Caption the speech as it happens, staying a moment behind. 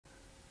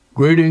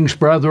Greetings,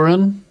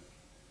 brethren.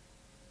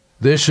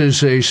 This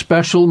is a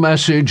special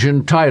message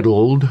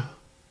entitled,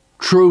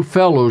 True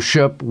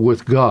Fellowship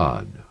with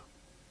God.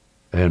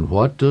 And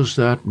what does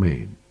that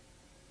mean?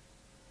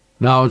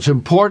 Now, it's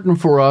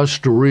important for us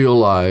to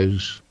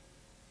realize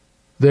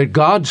that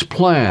God's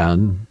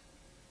plan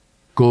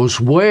goes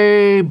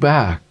way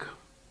back,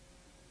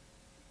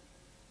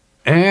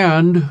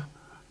 and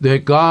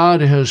that God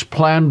has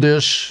planned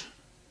this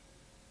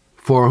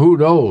for who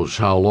knows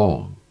how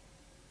long.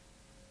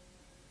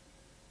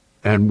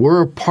 And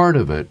we're a part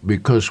of it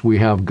because we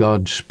have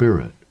God's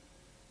Spirit,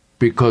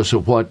 because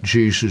of what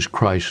Jesus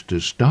Christ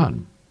has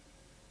done,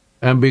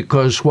 and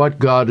because what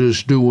God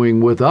is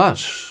doing with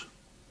us.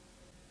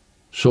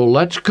 So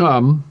let's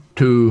come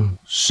to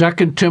 2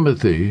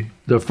 Timothy,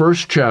 the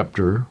first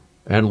chapter,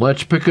 and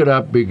let's pick it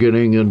up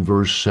beginning in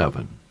verse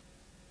 7.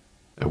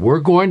 And we're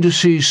going to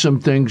see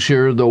some things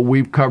here, though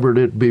we've covered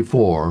it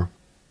before,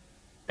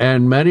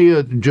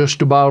 and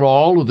just about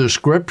all of the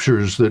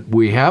scriptures that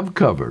we have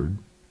covered,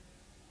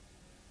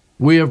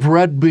 we have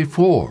read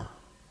before.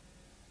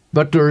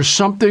 But there's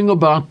something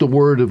about the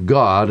Word of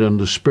God and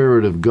the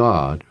Spirit of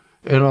God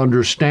and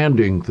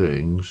understanding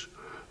things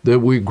that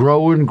we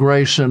grow in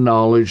grace and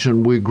knowledge,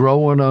 and we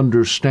grow in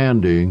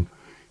understanding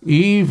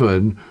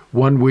even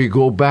when we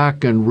go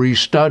back and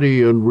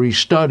restudy and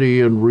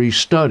restudy and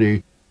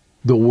restudy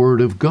the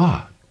Word of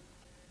God.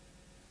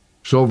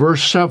 So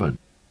verse 7,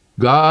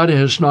 God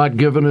has not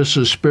given us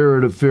a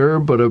spirit of fear,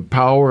 but of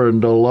power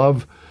and of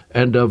love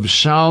and of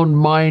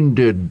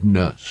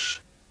sound-mindedness.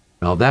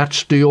 Now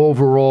that's the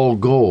overall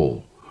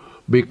goal,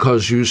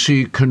 because you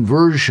see,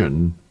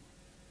 conversion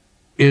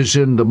is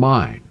in the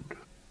mind.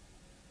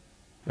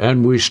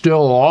 And we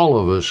still, all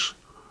of us,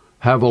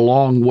 have a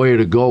long way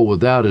to go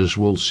with that, as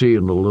we'll see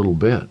in a little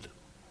bit.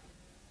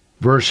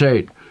 Verse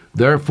 8,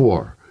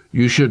 therefore,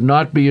 you should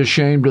not be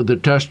ashamed of the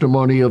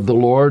testimony of the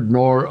Lord,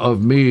 nor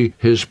of me,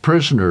 his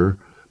prisoner,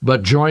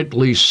 but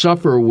jointly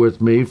suffer with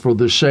me for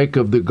the sake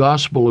of the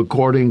gospel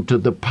according to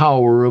the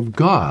power of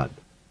God.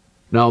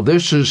 Now,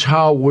 this is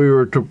how we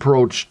are to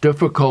approach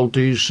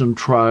difficulties and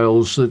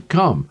trials that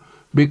come,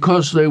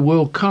 because they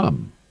will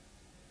come.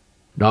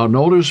 Now,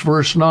 notice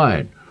verse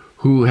 9,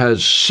 who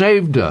has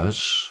saved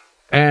us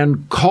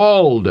and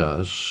called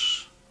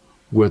us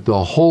with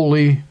a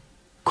holy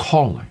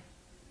calling.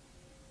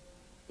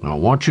 Now, I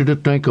want you to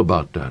think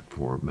about that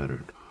for a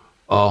minute.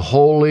 A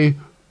holy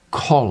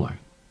calling.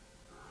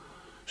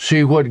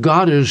 See, what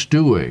God is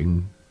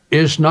doing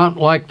is not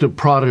like the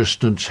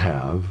Protestants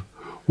have,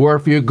 where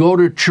if you go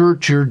to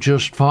church, you're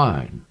just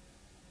fine.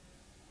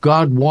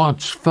 God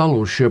wants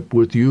fellowship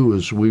with you,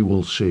 as we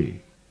will see.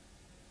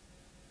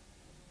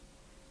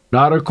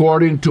 Not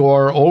according to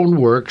our own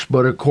works,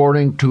 but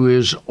according to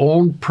his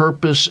own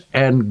purpose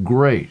and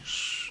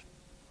grace.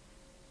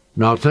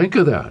 Now think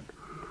of that.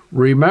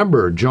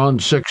 Remember John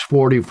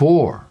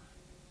 6:44.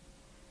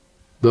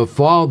 The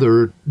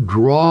Father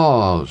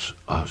draws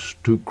us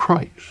to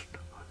Christ,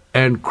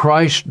 and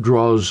Christ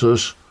draws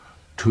us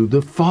to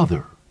the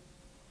Father.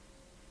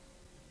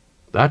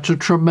 That's a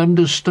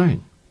tremendous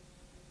thing.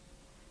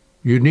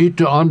 You need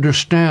to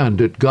understand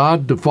that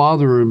God the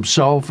Father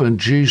himself and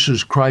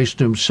Jesus Christ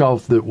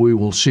himself, that we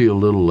will see a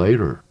little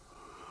later,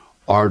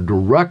 are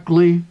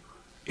directly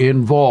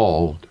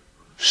involved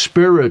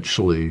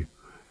spiritually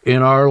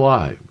in our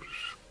lives.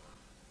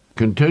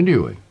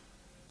 Continuing,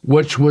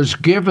 which was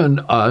given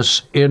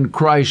us in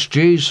Christ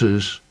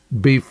Jesus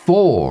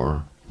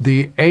before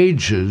the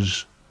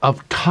ages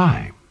of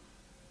time.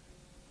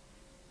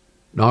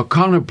 Now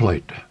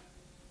contemplate that.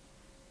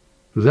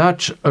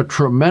 That's a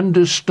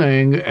tremendous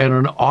thing and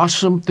an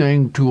awesome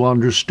thing to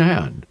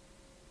understand.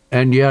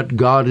 And yet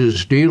God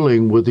is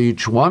dealing with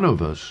each one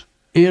of us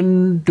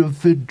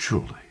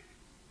individually,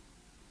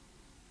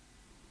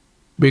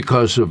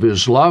 because of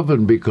his love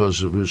and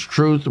because of his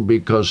truth and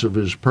because of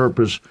his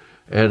purpose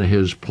and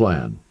his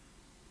plan.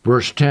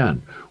 Verse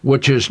 10,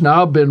 which has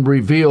now been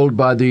revealed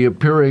by the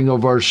appearing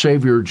of our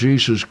Savior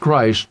Jesus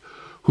Christ,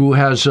 who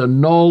has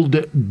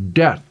annulled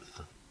death.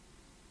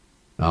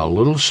 Now, a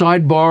little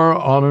sidebar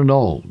on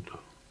annulled.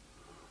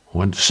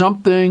 When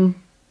something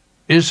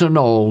is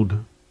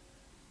annulled,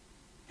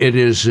 it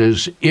is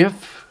as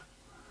if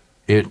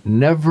it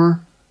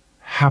never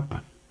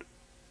happened.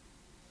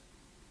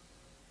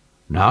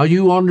 Now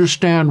you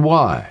understand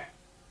why.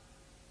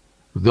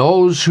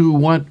 Those who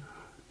went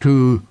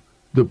to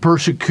the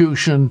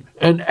persecution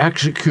and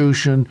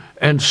execution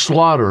and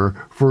slaughter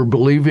for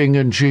believing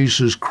in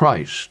Jesus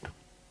Christ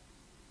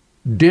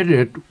did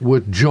it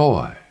with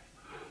joy,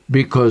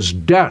 because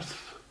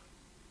death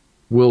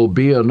will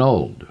be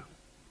annulled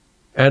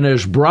and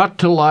is brought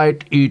to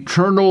light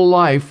eternal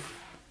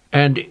life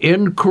and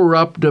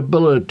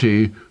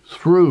incorruptibility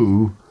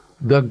through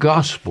the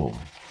gospel.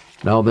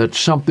 Now that's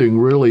something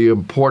really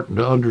important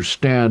to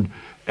understand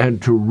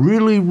and to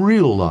really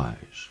realize.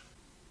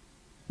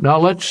 Now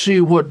let's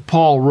see what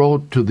Paul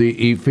wrote to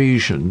the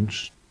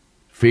Ephesians,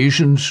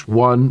 Ephesians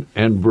 1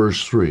 and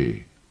verse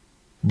 3.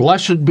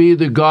 Blessed be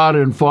the God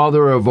and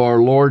Father of our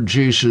Lord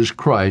Jesus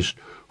Christ,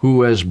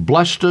 who has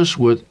blessed us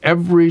with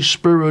every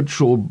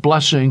spiritual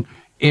blessing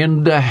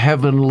in the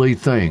heavenly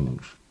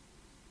things.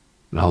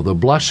 Now the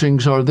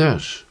blessings are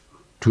this: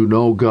 to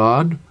know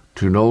God,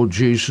 to know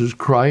Jesus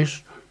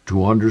Christ,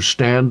 to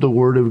understand the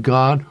Word of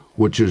God,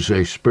 which is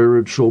a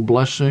spiritual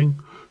blessing,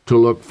 to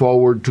look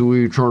forward to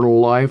eternal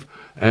life,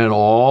 and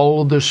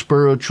all of the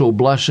spiritual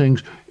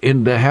blessings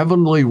in the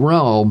heavenly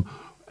realm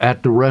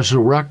at the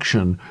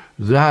resurrection.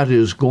 That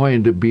is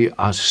going to be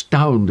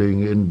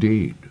astounding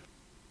indeed.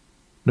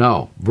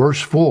 Now,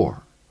 verse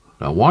 4.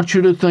 I want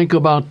you to think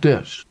about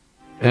this,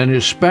 and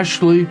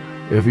especially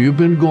if you've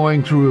been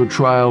going through a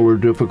trial or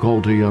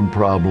difficulty and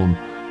problem,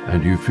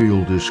 and you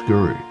feel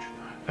discouraged,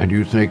 and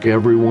you think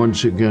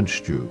everyone's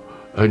against you,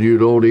 and you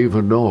don't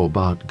even know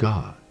about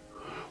God.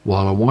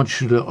 Well, I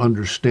want you to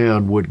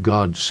understand what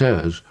God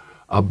says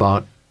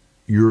about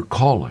your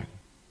calling.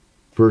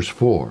 Verse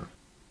 4,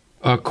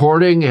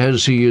 according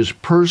as he has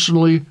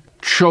personally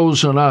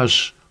chosen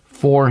us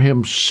for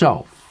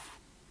himself.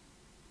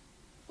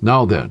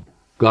 Now then,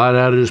 God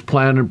had his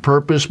plan and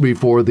purpose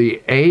before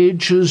the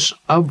ages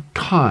of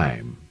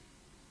time.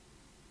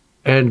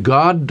 And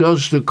God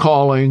does the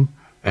calling,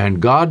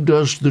 and God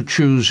does the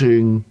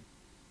choosing,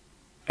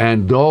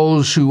 and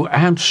those who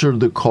answer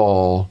the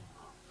call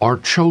are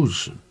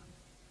chosen.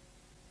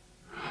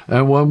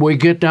 And when we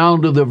get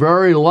down to the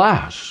very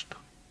last,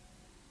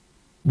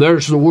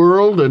 there's the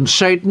world and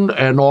Satan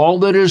and all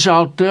that is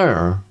out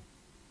there,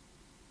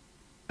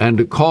 and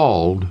the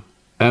called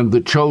and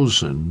the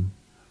chosen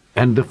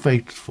and the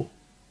faithful.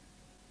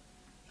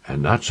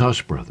 And that's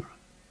us, brethren.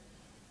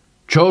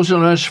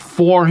 Chosen us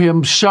for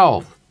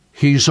himself.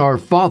 He's our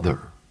Father.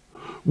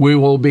 We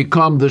will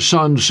become the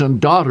sons and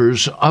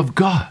daughters of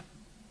God.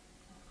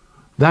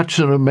 That's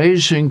an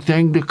amazing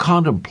thing to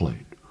contemplate.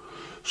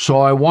 So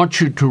I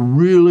want you to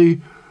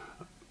really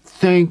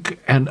think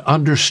and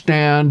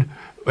understand,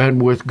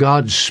 and with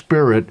God's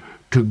Spirit,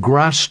 to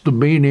grasp the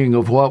meaning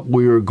of what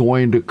we are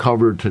going to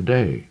cover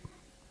today.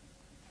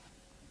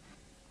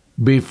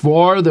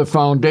 Before the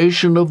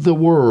foundation of the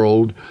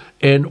world,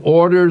 in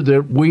order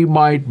that we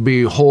might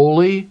be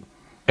holy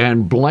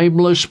and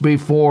blameless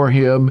before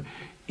him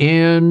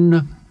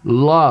in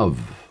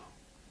love,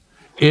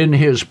 in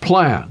his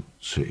plan.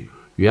 See,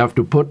 you have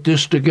to put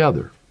this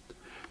together.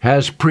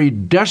 Has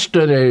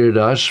predestinated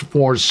us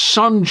for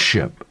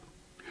sonship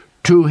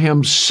to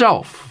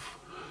himself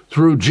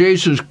through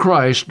Jesus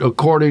Christ,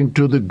 according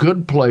to the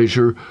good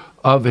pleasure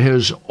of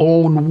his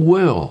own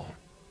will.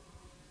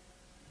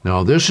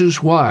 Now, this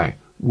is why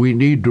we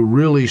need to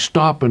really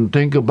stop and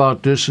think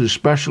about this,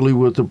 especially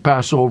with the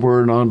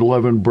Passover and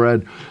unleavened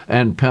bread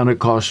and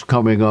Pentecost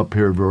coming up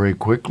here very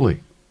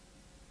quickly.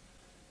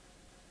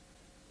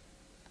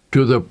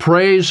 To the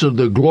praise of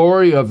the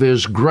glory of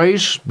his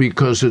grace,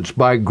 because it's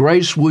by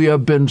grace we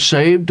have been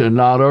saved and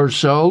not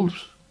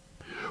ourselves,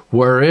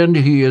 wherein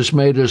he has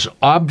made us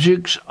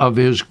objects of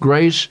his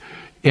grace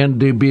in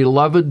the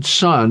beloved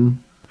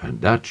Son,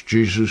 and that's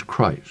Jesus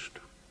Christ,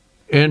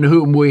 in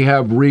whom we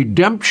have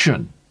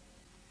redemption.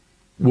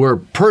 We're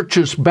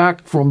purchased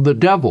back from the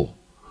devil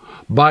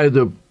by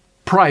the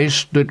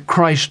price that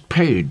Christ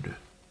paid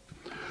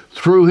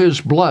through his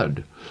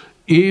blood,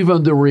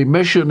 even the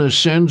remission of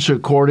sins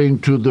according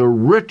to the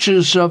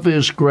riches of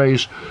his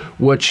grace,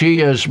 which he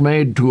has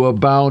made to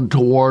abound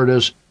toward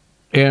us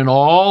in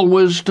all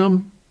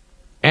wisdom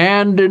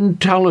and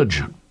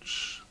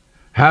intelligence,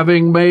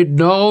 having made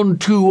known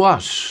to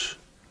us.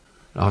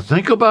 Now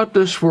think about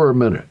this for a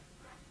minute.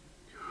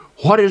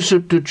 What is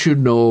it that you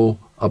know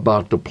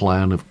about the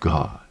plan of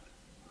God?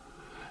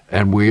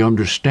 And we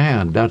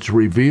understand that's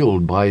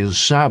revealed by his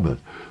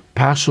Sabbath,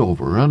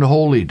 Passover, and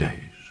holy days.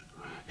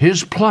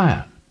 His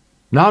plan.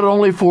 Not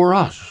only for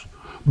us,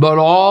 but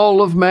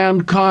all of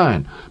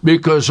mankind,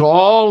 because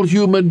all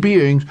human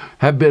beings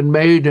have been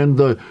made in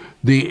the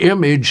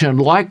image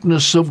and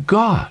likeness of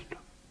God.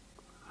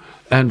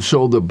 And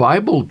so the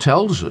Bible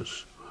tells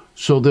us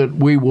so that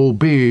we will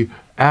be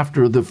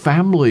after the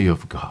family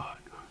of God,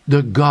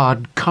 the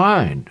God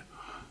kind.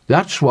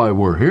 That's why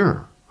we're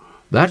here.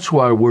 That's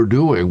why we're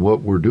doing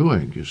what we're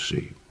doing, you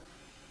see.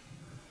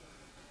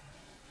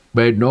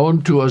 Made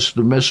known to us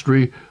the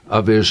mystery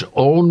of his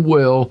own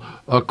will,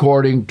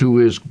 according to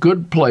his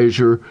good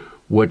pleasure,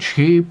 which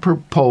he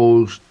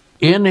proposed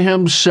in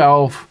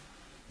himself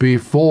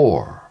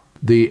before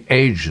the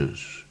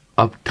ages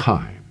of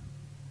time,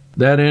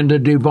 that in the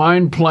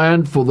divine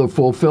plan for the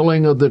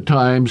fulfilling of the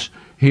times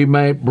he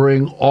might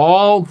bring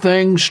all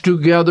things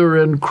together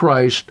in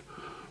Christ,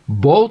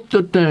 both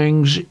the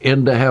things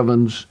in the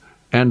heavens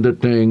and the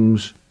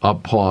things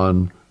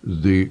upon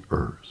the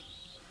earth.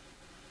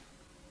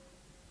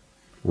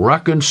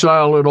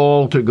 Reconcile it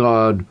all to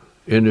God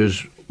in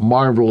his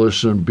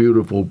marvelous and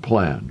beautiful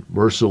plan.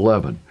 Verse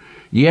 11,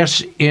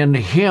 yes, in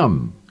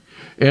him,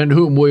 in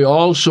whom we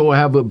also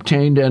have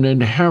obtained an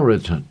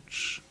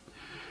inheritance,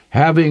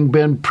 having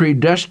been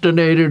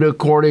predestinated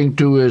according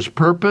to his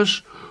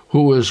purpose,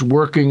 who is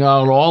working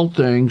out all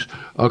things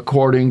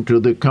according to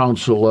the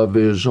counsel of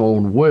his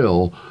own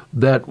will,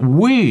 that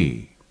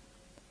we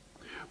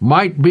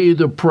might be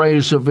the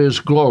praise of his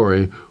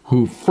glory,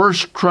 who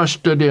first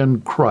trusted in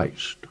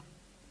Christ.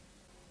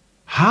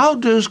 How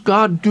does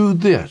God do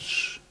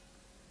this?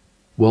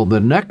 Well, the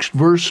next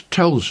verse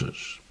tells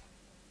us,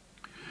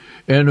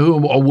 in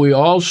whom we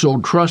also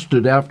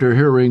trusted after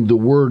hearing the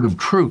word of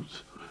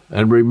truth.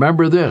 And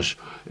remember this,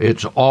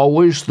 it's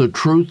always the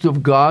truth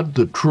of God,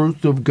 the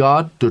truth of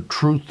God, the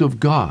truth of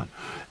God,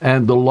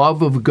 and the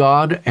love of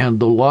God, and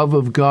the love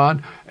of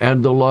God,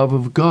 and the love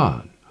of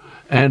God,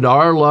 and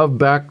our love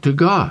back to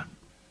God.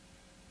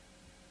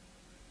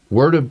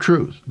 Word of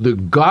truth, the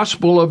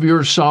gospel of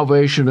your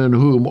salvation, in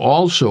whom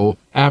also,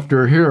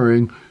 after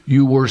hearing,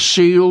 you were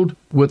sealed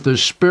with the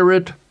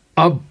Spirit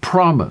of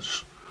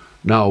promise.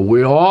 Now,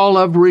 we all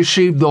have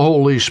received the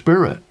Holy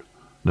Spirit.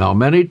 Now,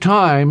 many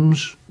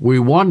times we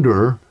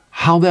wonder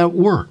how that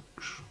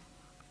works.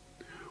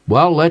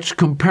 Well, let's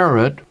compare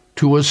it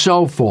to a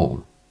cell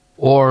phone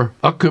or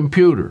a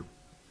computer.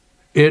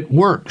 It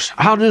works.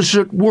 How does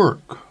it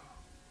work?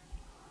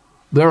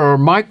 There are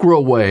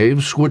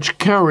microwaves which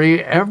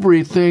carry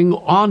everything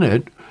on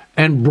it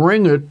and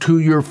bring it to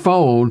your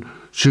phone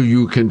so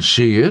you can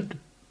see it,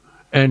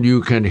 and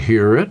you can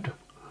hear it,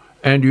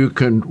 and you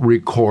can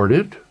record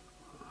it,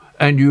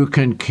 and you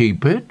can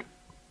keep it.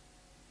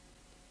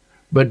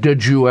 But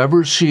did you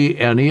ever see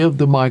any of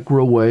the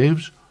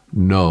microwaves?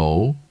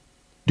 No.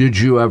 Did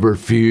you ever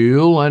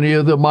feel any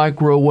of the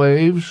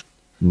microwaves?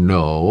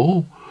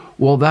 No.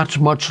 Well, that's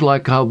much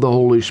like how the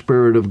Holy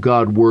Spirit of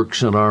God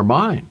works in our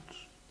minds.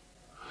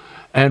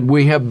 And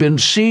we have been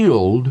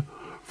sealed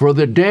for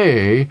the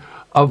day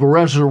of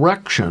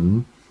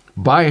resurrection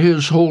by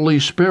his Holy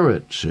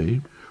Spirit,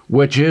 see,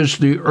 which is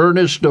the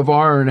earnest of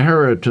our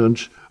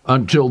inheritance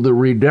until the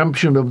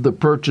redemption of the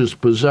purchased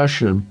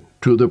possession,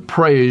 to the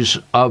praise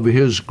of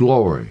his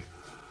glory.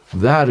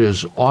 That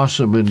is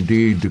awesome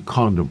indeed to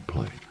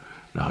contemplate.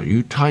 Now,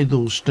 you tie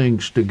those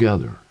things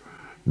together.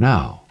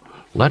 Now,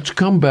 let's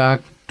come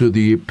back to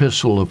the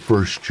epistle of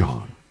 1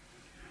 John.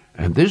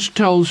 And this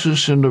tells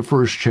us in the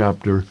first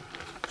chapter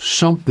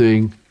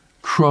something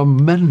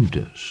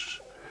tremendous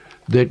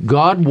that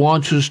God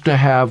wants us to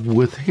have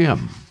with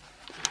him.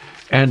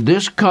 And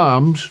this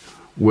comes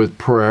with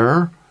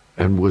prayer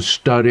and with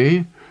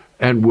study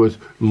and with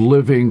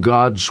living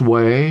God's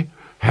way,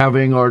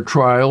 having our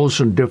trials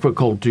and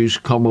difficulties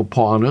come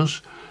upon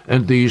us,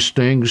 and these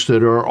things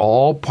that are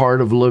all part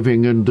of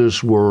living in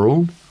this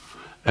world,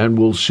 and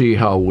we'll see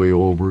how we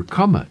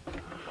overcome it.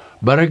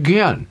 But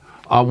again,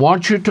 I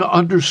want you to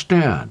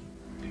understand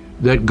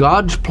that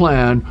God's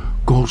plan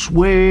goes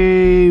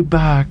way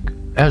back,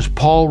 as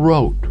Paul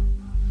wrote,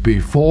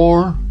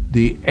 before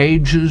the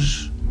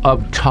ages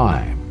of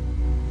time.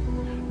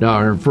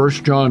 Now, in 1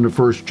 John, the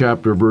first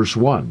chapter, verse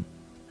 1,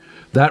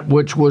 that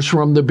which was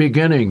from the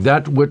beginning,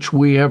 that which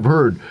we have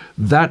heard,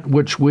 that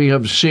which we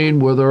have seen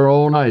with our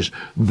own eyes,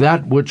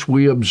 that which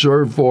we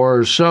observe for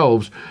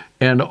ourselves,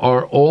 and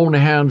our own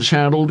hands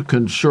handled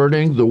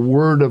concerning the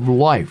word of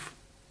life.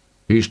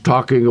 He's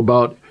talking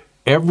about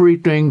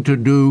everything to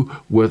do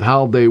with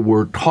how they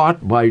were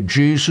taught by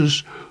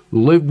Jesus,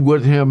 lived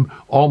with him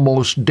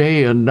almost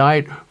day and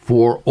night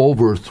for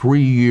over 3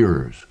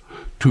 years,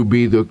 to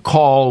be the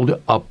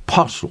called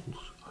apostles.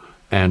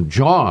 And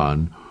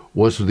John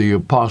was the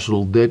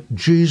apostle that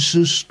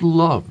Jesus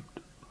loved.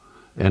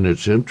 And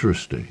it's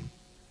interesting.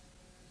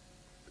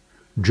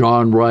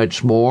 John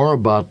writes more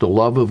about the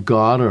love of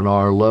God and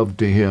our love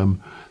to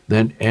him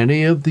than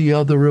any of the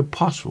other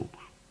apostles.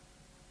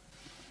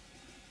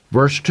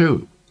 Verse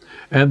 2,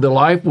 and the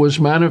life was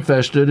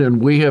manifested,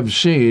 and we have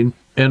seen,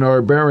 and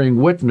are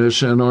bearing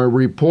witness, and are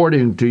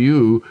reporting to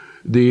you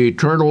the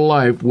eternal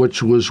life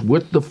which was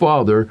with the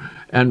Father,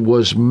 and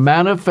was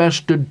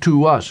manifested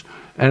to us.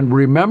 And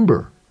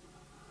remember,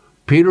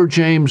 Peter,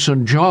 James,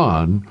 and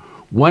John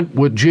went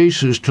with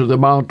Jesus to the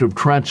Mount of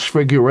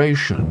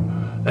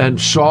Transfiguration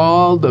and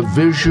saw the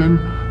vision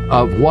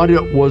of what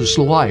it was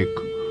like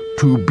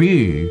to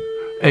be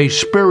a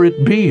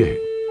spirit being.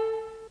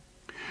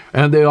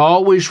 And they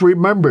always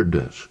remembered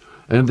this.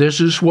 And this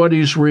is what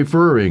he's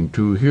referring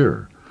to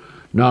here.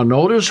 Now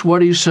notice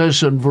what he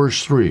says in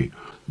verse 3.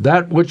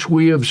 That which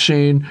we have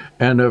seen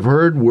and have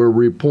heard we're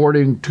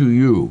reporting to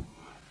you.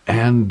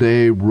 And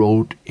they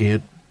wrote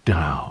it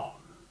down.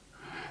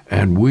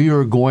 And we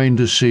are going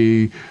to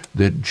see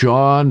that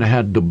John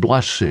had the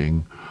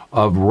blessing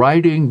of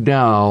writing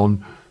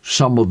down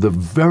some of the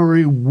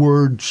very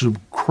words of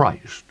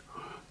Christ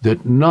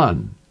that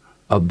none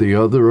of the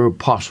other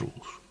apostles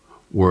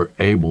were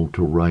able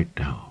to write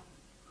down,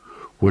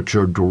 which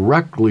are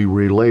directly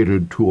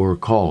related to our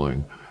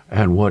calling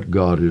and what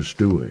God is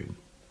doing.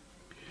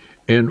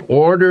 In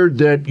order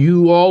that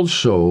you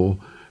also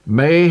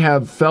may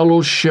have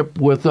fellowship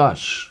with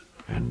us.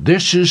 And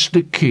this is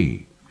the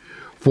key.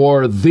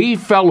 For the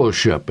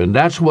fellowship, and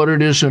that's what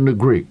it is in the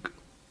Greek.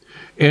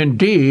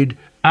 Indeed,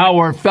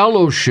 our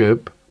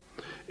fellowship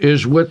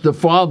is with the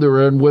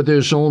Father and with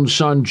his own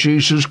Son,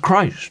 Jesus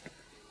Christ.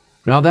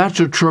 Now that's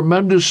a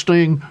tremendous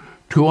thing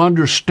to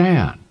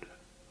understand.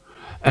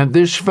 And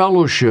this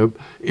fellowship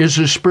is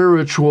a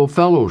spiritual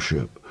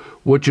fellowship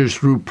which is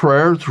through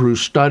prayer, through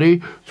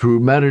study, through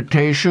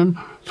meditation,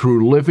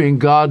 through living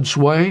God's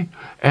way,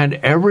 and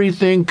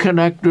everything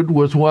connected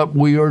with what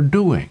we are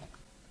doing.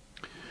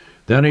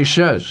 Then he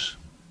says,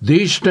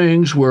 these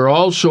things we're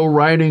also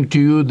writing to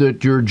you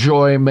that your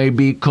joy may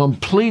be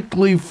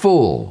completely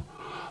full,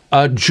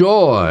 a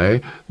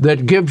joy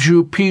that gives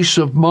you peace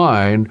of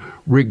mind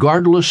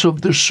regardless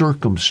of the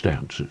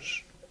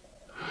circumstances.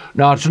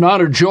 Now, it's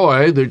not a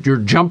joy that you're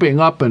jumping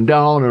up and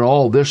down and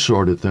all this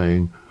sort of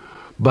thing,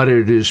 but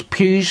it is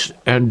peace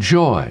and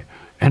joy.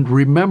 And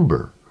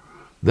remember,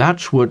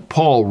 that's what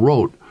Paul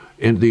wrote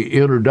in the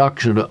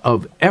introduction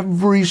of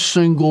every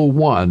single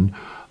one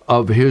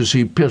of his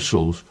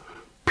epistles: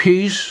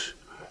 peace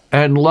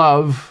and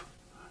love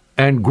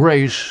and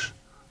grace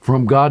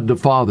from God the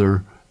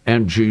Father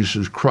and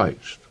Jesus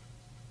Christ.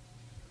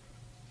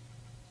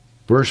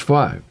 Verse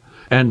 5,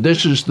 and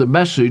this is the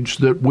message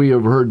that we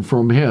have heard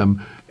from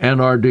him and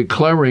are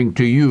declaring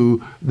to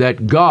you,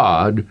 that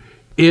God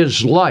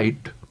is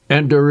light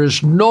and there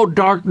is no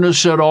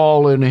darkness at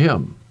all in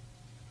him.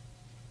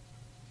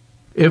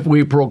 If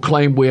we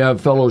proclaim we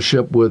have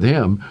fellowship with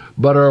him,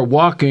 but are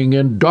walking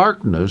in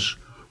darkness,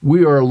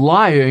 we are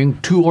lying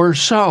to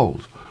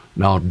ourselves.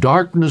 Now,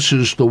 darkness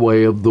is the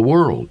way of the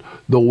world,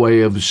 the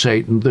way of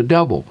Satan the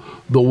devil,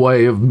 the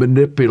way of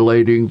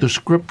manipulating the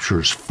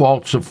scriptures,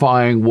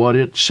 falsifying what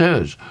it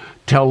says,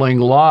 telling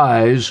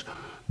lies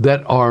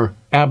that are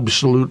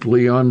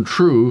absolutely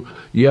untrue,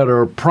 yet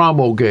are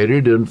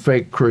promulgated in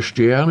fake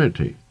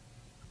Christianity.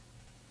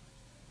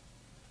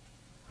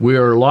 We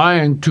are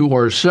lying to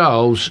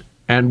ourselves,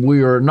 and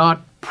we are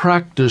not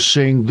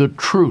practicing the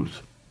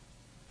truth.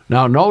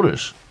 Now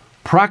notice,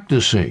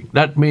 practicing,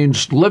 that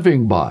means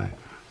living by,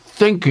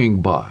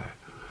 thinking by,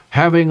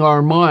 having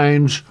our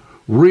minds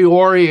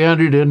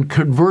reoriented and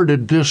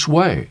converted this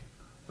way.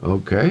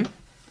 Okay?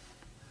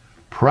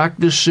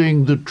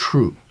 Practicing the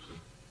truth.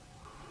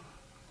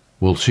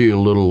 We'll see a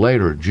little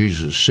later,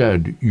 Jesus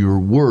said, your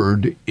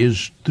word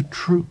is the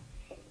truth.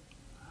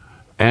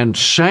 And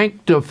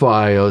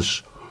sanctify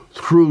us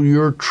through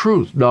your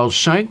truth. Now,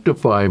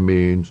 sanctify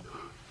means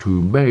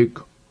to make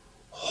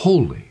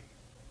holy.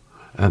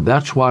 And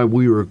that's why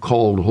we are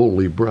called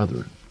holy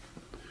brethren.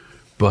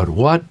 But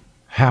what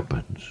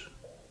happens?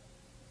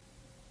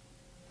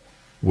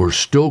 We're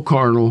still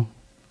carnal.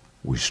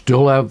 We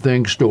still have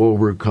things to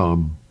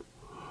overcome.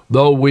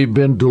 Though we've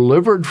been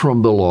delivered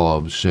from the law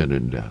of sin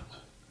and death,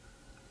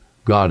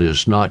 God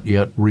has not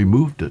yet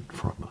removed it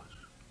from us.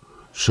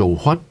 So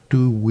what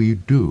do we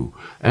do?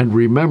 And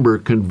remember,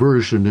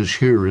 conversion is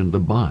here in the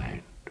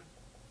mind.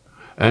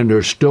 And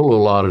there's still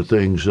a lot of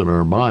things in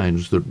our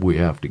minds that we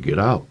have to get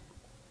out.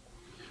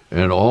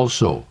 And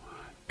also,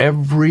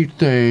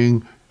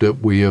 everything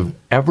that we have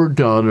ever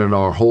done in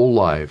our whole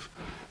life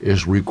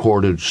is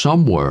recorded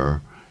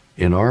somewhere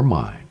in our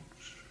minds.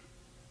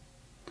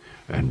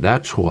 And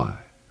that's why,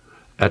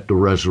 at the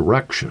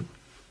resurrection,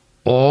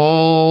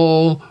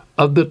 all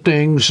of the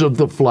things of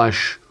the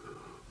flesh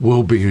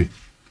will be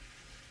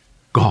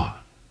gone.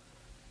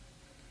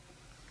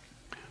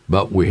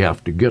 But we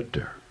have to get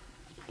there.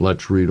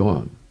 Let's read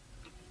on.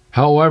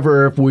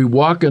 However, if we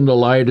walk in the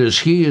light as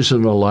he is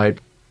in the light,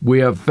 we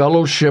have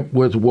fellowship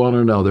with one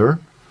another,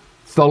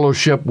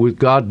 fellowship with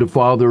God the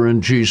Father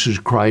and Jesus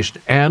Christ,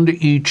 and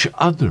each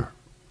other.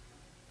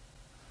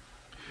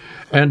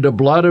 And the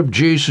blood of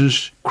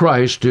Jesus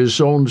Christ,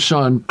 his own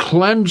Son,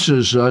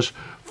 cleanses us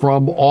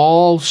from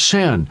all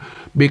sin,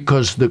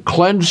 because the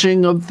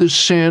cleansing of the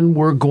sin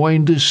we're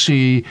going to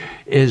see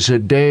is a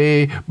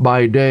day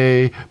by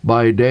day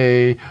by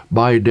day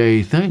by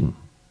day thing.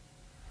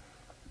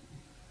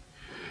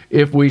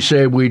 If we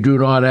say we do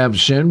not have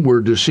sin, we're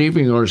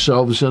deceiving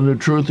ourselves and the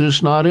truth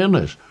is not in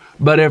us.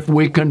 But if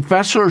we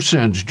confess our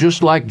sins,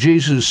 just like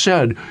Jesus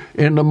said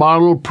in the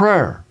model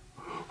prayer,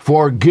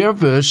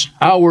 forgive us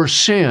our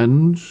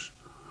sins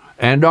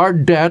and our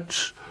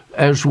debts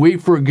as we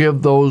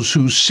forgive those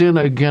who sin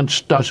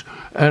against us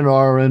and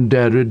are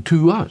indebted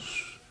to us.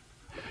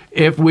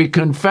 If we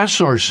confess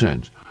our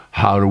sins,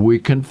 how do we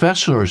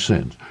confess our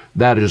sins?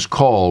 That is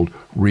called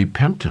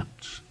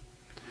repentance.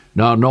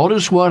 Now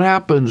notice what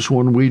happens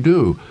when we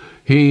do.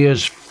 He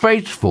is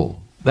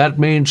faithful. That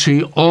means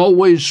he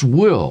always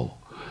will,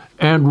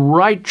 and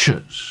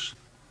righteous,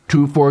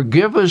 to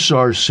forgive us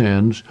our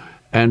sins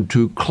and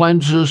to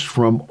cleanse us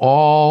from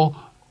all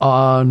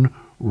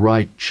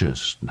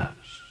unrighteousness.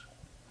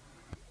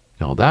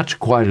 Now, that's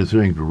quite a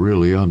thing to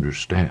really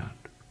understand,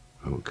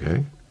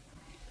 okay?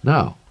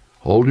 Now,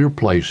 hold your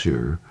place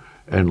here,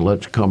 and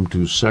let's come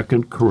to 2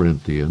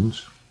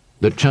 Corinthians,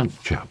 the 10th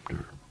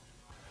chapter.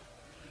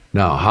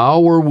 Now,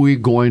 how are we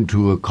going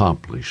to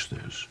accomplish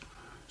this?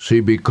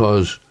 See,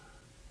 because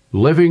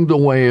living the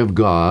way of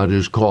God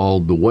is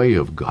called the way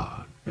of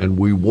God, and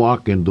we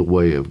walk in the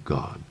way of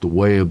God, the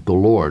way of the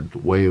Lord, the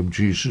way of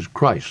Jesus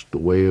Christ, the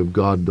way of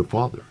God the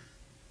Father.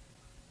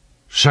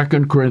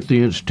 2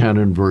 Corinthians 10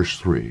 and verse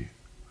 3.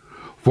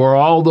 For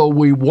although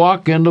we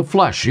walk in the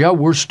flesh,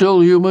 we're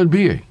still human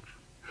beings,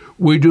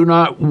 we do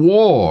not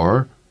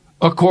war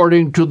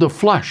according to the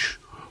flesh.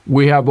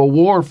 We have a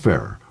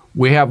warfare.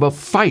 We have a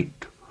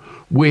fight.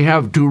 We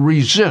have to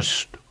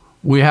resist.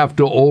 We have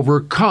to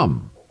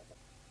overcome.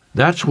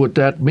 That's what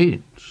that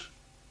means.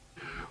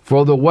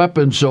 For the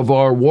weapons of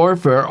our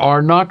warfare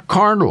are not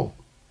carnal,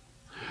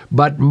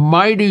 but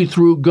mighty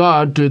through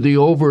God to the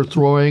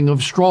overthrowing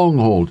of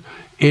strongholds.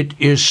 It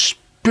is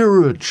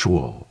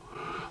spiritual.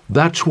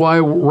 That's why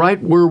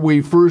right where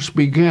we first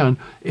began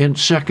in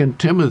 2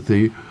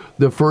 Timothy,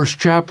 the first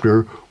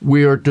chapter,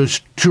 we are to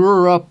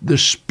stir up the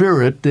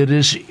spirit that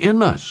is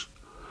in us.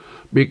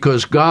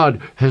 Because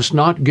God has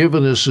not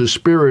given us a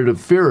spirit of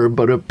fear,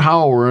 but of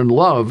power and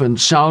love and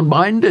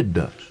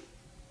sound-mindedness.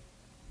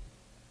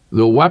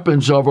 The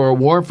weapons of our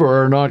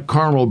warfare are not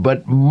carnal,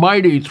 but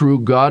mighty through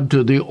God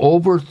to the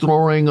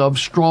overthrowing of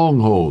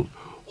strongholds.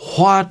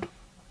 What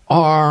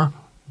are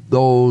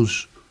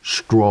those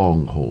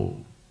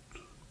strongholds?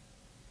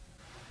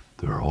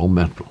 They're all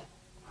mental.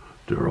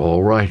 They're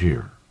all right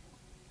here.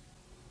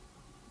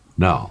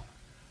 Now,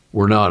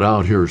 we're not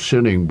out here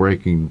sinning,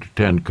 breaking the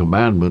 10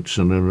 Commandments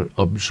in an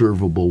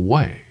observable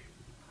way,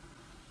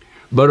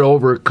 but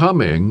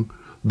overcoming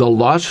the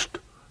lust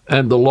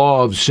and the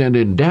law of sin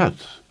and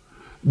death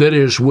that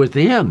is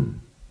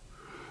within.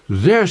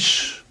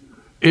 This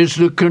is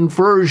the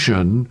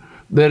conversion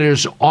that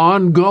is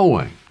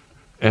ongoing,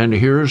 and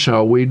here's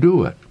how we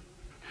do it.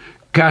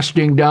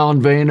 Casting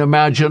down vain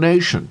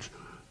imaginations.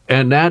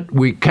 And that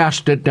we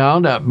cast it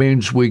down, that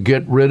means we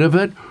get rid of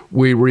it,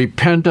 we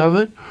repent of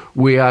it,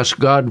 we ask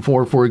God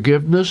for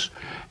forgiveness,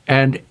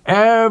 and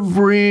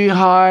every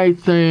high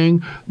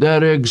thing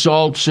that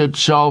exalts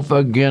itself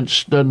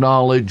against the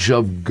knowledge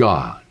of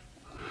God.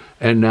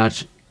 And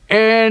that's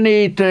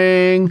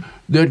anything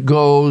that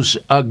goes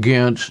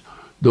against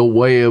the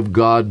way of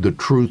God, the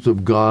truth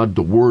of God,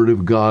 the Word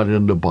of God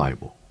in the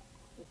Bible.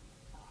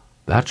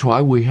 That's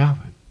why we have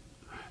it.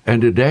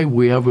 And today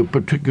we have a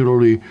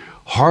particularly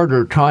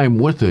harder time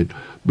with it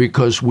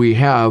because we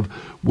have,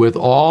 with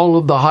all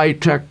of the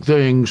high-tech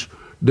things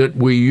that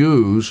we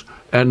use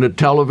and the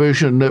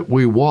television that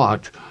we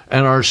watch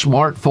and our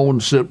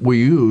smartphones that we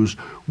use,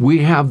 we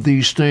have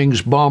these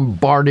things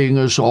bombarding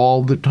us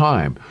all the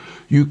time.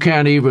 You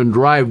can't even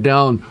drive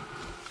down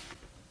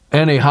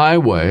any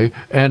highway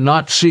and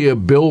not see a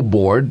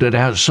billboard that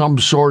has some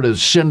sort of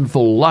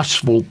sinful,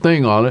 lustful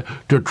thing on it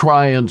to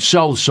try and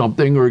sell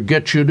something or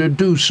get you to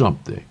do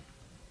something.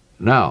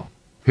 Now,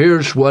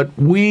 here's what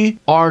we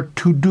are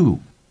to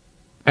do.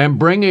 And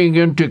bringing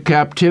into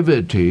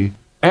captivity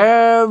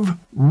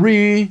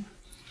every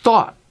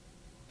thought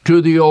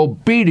to the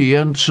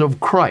obedience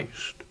of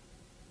Christ.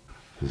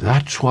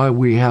 That's why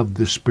we have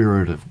the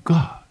Spirit of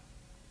God.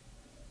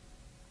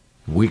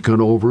 We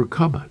can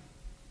overcome it.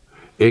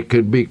 It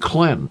can be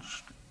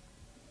cleansed.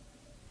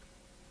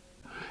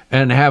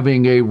 And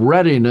having a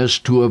readiness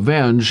to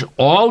avenge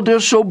all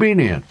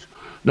disobedience.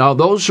 Now,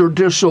 those are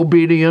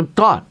disobedient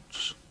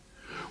thoughts.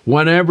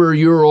 Whenever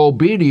your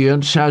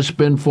obedience has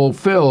been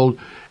fulfilled,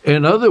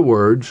 in other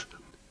words,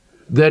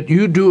 that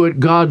you do it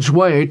God's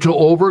way to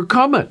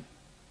overcome it.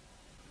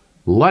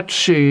 Let's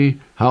see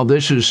how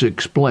this is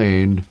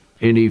explained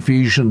in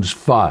Ephesians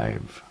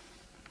 5.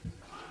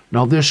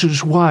 Now, this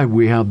is why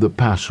we have the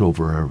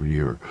Passover every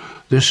year.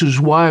 This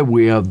is why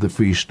we have the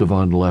Feast of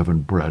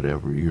Unleavened Bread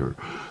every year.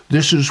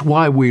 This is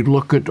why we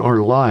look at our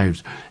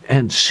lives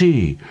and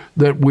see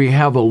that we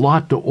have a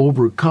lot to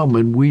overcome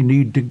and we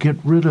need to get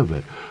rid of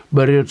it.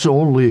 But it's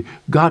only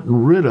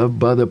gotten rid of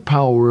by the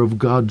power of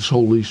God's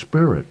Holy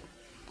Spirit.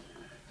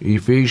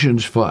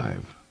 Ephesians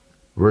 5,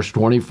 verse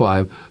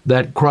 25,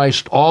 that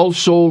Christ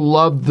also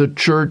loved the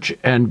church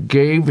and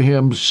gave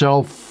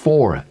himself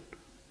for it,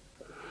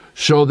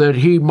 so that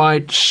he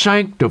might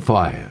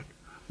sanctify it,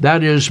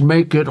 that is,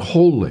 make it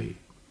holy,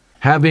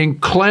 having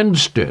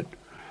cleansed it.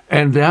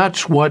 And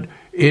that's what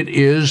it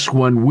is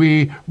when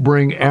we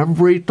bring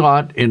every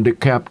thought into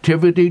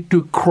captivity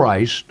to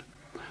Christ,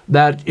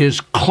 that is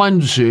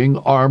cleansing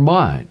our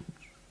minds.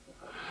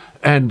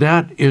 And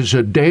that is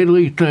a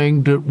daily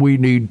thing that we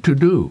need to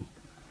do.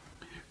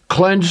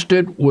 Cleansed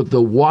it with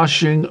the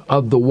washing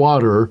of the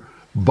water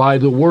by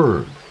the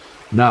Word.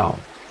 Now,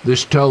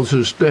 this tells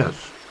us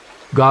this.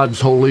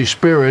 God's Holy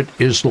Spirit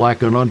is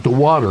likened unto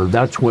water.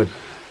 That's what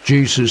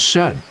Jesus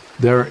said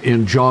there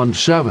in John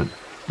 7,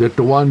 that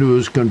the one who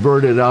is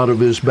converted out of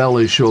his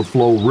belly shall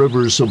flow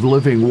rivers of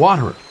living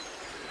water.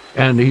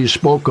 And he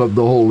spoke of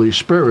the Holy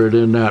Spirit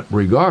in that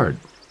regard.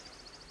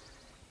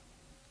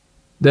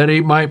 That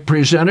he might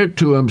present it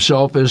to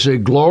himself as a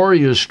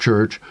glorious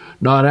church,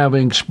 not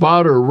having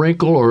spot or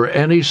wrinkle or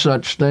any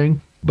such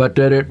thing, but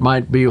that it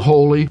might be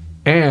holy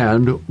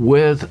and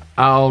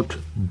without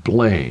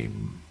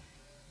blame.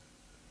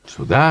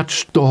 So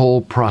that's the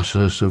whole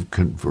process of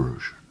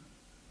conversion.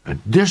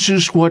 And this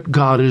is what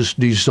God has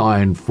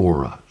designed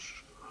for us.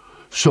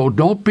 So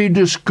don't be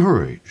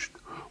discouraged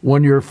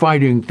when you're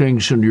fighting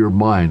things in your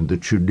mind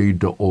that you need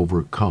to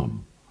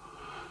overcome.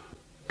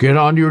 Get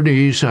on your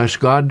knees, ask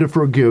God to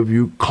forgive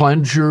you,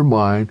 cleanse your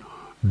mind,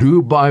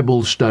 do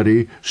Bible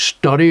study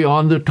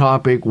on the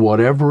topic,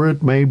 whatever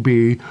it may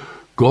be,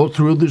 go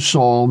through the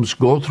Psalms,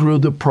 go through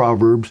the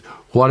Proverbs,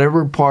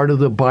 whatever part of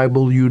the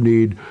Bible you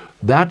need.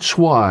 That's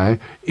why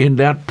in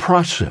that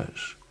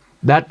process,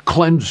 that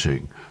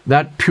cleansing,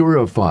 that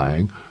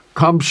purifying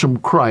comes from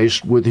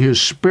Christ with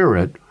his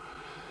Spirit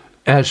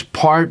as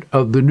part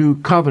of the new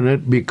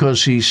covenant,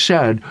 because he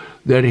said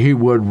that he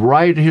would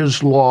write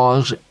his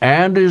laws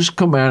and his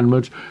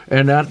commandments,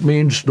 and that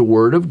means the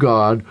Word of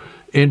God,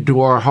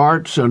 into our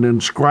hearts and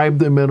inscribe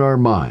them in our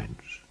minds.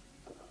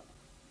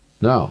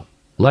 Now,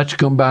 let's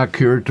come back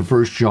here to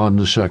 1 John,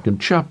 the 2nd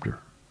chapter,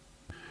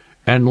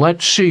 and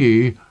let's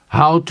see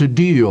how to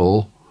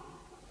deal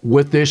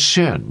with this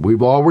sin.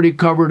 We've already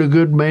covered a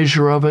good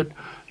measure of it.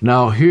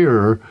 Now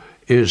here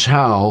is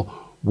how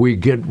we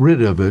get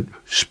rid of it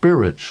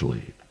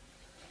spiritually.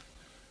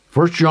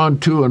 1 John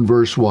 2 and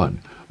verse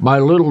 1. My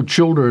little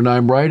children,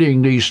 I'm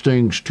writing these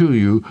things to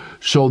you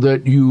so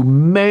that you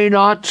may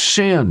not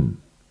sin.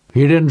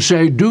 He didn't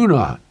say do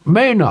not,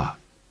 may not.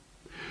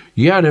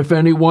 Yet if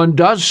anyone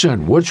does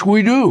sin, which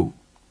we do,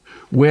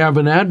 we have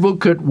an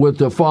advocate with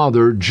the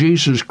Father,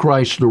 Jesus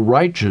Christ the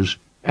righteous,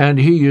 and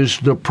he is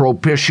the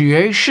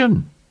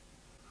propitiation.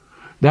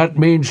 That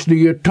means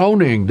the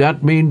atoning.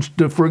 That means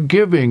the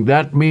forgiving.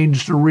 That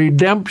means the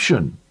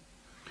redemption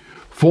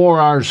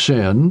for our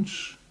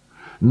sins,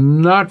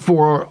 not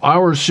for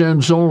our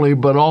sins only,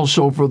 but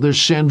also for the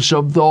sins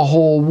of the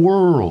whole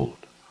world.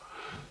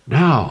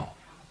 Now,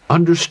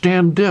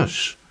 understand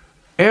this.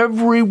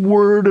 Every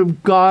word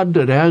of God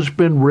that has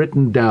been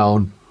written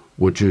down,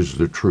 which is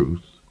the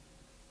truth,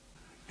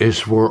 is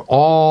for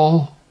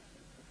all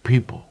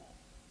people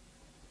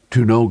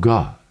to know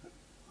God,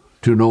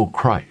 to know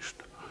Christ,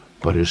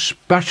 but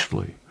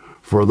especially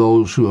for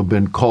those who have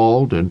been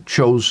called and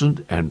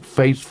chosen and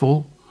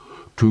faithful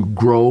to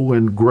grow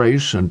in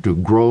grace and to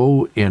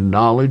grow in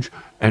knowledge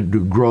and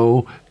to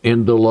grow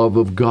in the love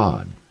of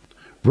God.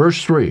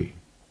 Verse 3,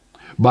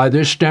 by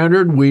this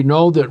standard we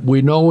know that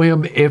we know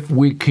him if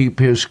we keep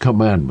his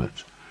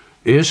commandments.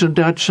 Isn't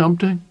that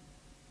something?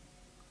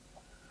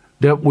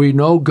 That we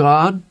know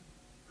God,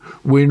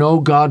 we know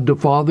God the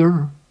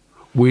Father,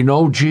 we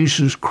know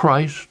Jesus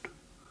Christ,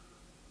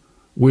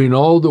 we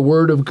know the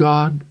Word of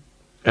God.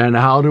 And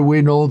how do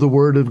we know the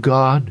Word of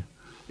God?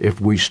 If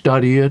we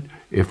study it,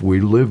 if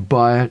we live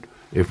by it,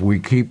 if we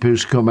keep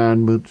his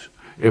commandments,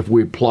 if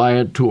we apply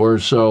it to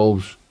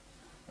ourselves.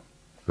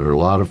 There are a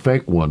lot of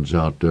fake ones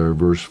out there.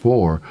 Verse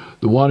 4,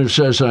 the one who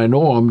says, I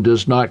know him,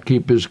 does not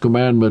keep his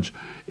commandments,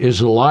 is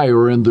a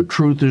liar, and the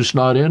truth is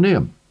not in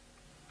him.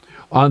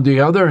 On the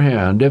other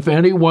hand, if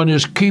anyone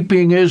is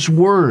keeping his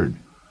word,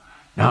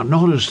 now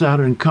notice that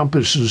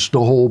encompasses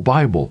the whole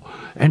Bible.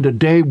 And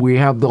today we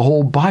have the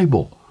whole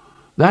Bible.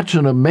 That's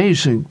an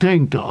amazing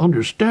thing to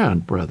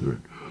understand,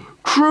 brethren.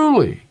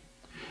 Truly,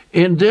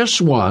 in this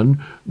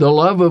one, the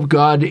love of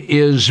God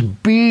is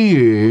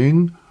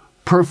being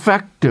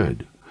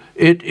perfected.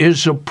 It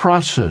is a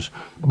process.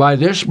 By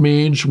this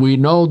means, we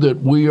know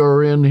that we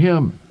are in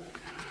him.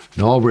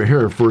 Now over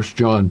here, 1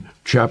 John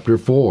chapter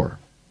 4,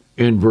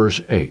 in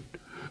verse 8.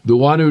 The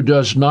one who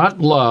does not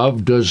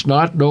love does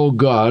not know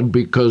God,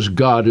 because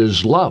God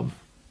is love.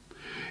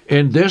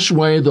 In this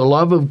way, the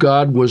love of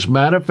God was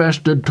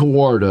manifested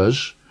toward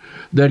us,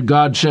 that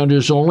God sent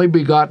his only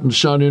begotten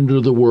Son into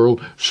the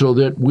world so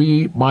that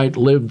we might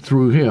live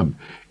through him.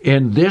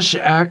 And this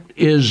act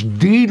is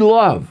the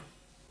love,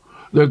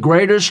 the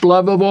greatest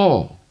love of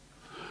all.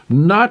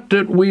 Not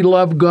that we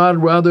love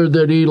God, rather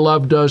that he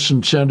loved us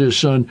and sent his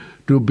Son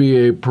to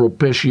be a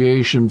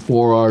propitiation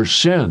for our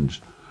sins.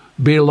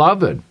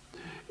 Beloved,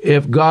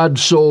 if God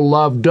so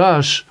loved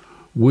us,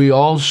 we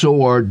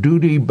also are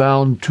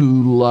duty-bound to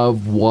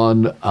love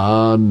one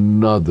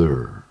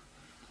another.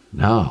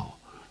 Now,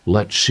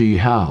 let's see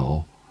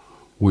how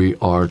we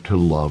are to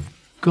love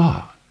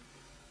God.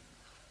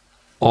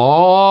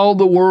 All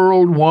the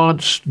world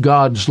wants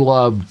God's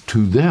love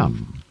to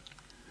them,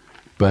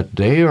 but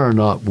they are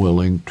not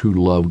willing to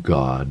love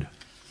God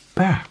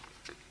back.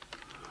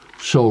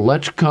 So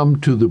let's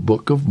come to the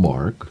book of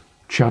Mark,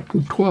 chapter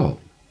 12,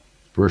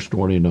 verse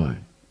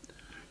 29.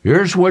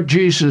 Here's what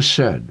Jesus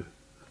said,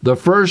 the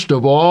first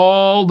of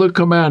all the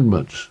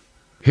commandments.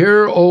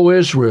 Hear, O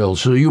Israel,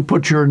 so you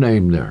put your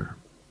name there.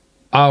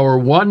 Our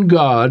one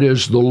God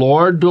is the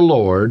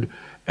Lord,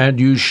 and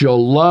you shall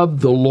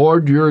love the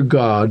Lord your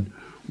God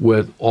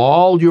with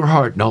all your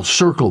heart. Now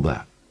circle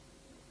that.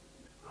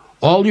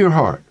 All your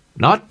heart.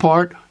 Not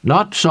part,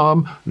 not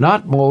some,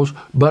 not most,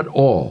 but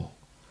all.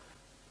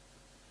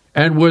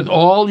 And with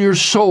all your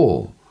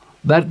soul.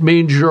 That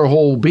means your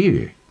whole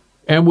being.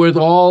 And with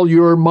all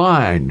your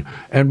mind.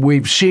 And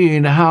we've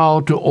seen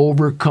how to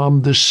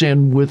overcome the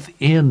sin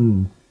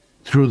within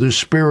through the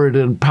Spirit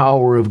and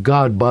power of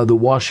God by the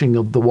washing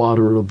of the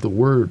water of the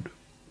Word.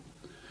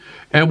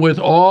 And with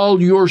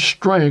all your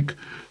strength,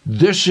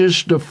 this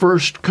is the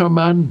first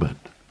commandment.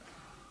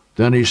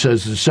 Then he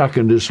says the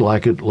second is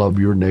like it, love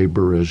your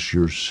neighbor as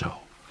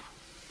yourself.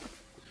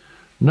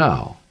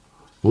 Now,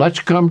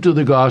 let's come to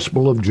the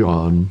Gospel of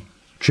John,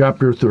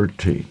 chapter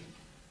 13.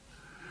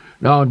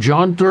 Now, in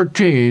John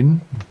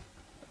 13,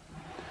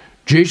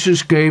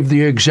 Jesus gave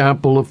the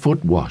example of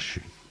foot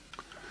washing.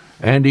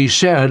 And he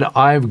said,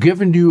 I've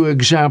given you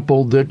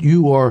example that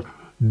you are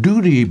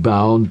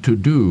duty-bound to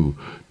do,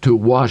 to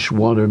wash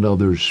one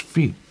another's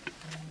feet.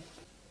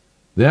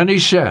 Then he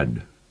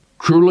said,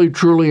 truly,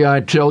 truly,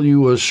 I tell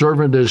you, a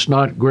servant is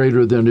not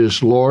greater than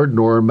his Lord,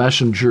 nor a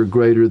messenger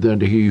greater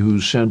than he who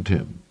sent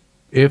him.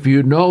 If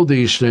you know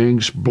these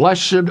things,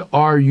 blessed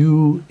are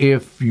you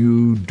if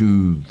you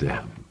do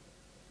them.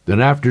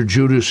 Then after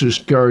Judas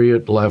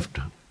Iscariot left,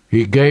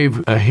 he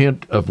gave a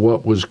hint of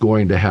what was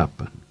going to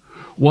happen.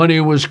 When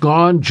he was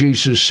gone,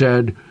 Jesus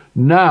said,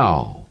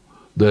 now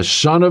the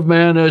Son of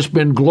Man has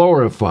been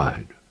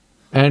glorified,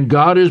 and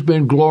God has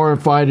been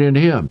glorified in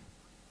him.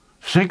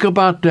 Think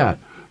about that.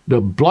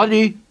 The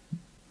bloody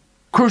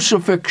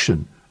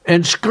crucifixion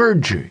and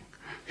scourging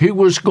he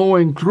was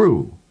going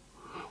through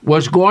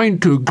was going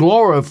to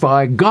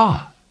glorify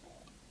God.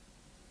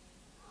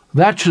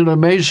 That's an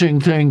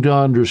amazing thing to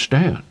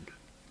understand.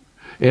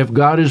 If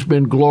God has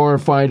been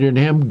glorified in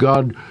him,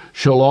 God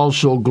shall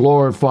also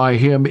glorify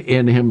him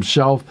in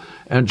himself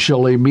and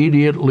shall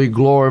immediately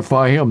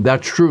glorify him.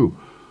 That's true,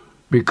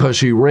 because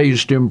he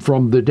raised him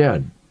from the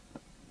dead.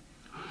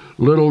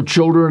 Little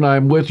children,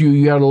 I'm with you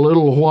yet a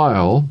little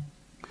while.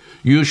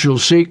 You shall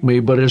seek me,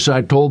 but as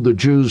I told the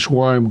Jews,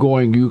 where I'm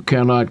going, you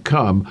cannot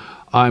come.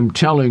 I'm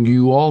telling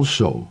you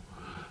also.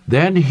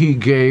 Then he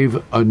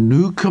gave a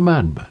new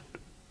commandment.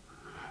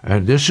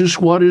 And this is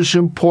what is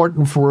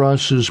important for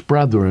us as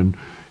brethren,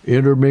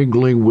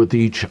 intermingling with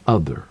each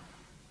other.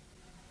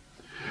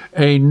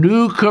 A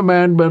new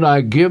commandment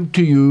I give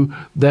to you,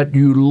 that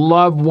you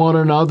love one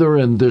another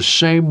in the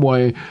same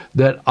way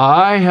that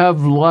I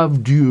have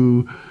loved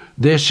you.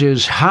 This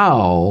is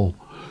how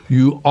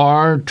you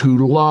are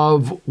to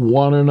love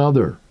one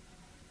another.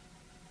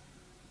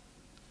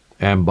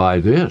 And by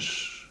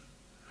this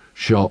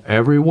shall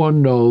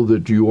everyone know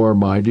that you are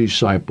my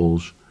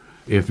disciples,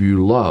 if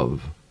you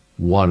love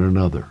one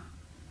another.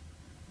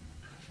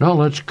 Now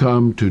let's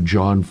come to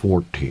John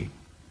 14.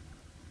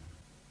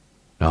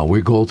 Now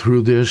we go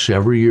through this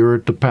every year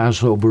at the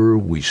Passover.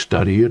 We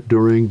study it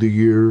during the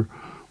year.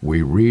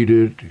 We read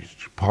it.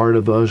 It's part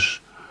of us.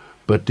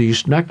 But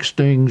these next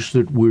things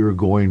that we're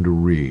going to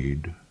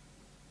read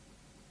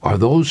are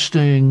those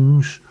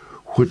things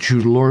which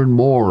you learn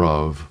more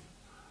of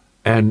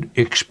and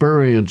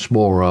experience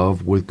more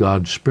of with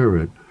God's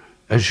Spirit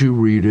as you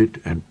read it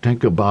and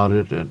think about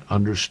it and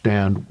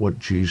understand what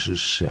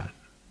Jesus said.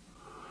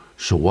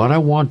 So what I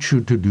want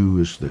you to do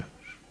is this.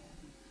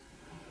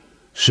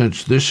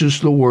 Since this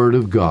is the Word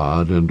of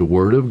God, and the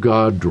Word of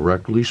God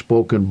directly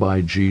spoken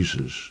by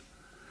Jesus,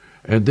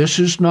 and this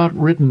is not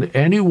written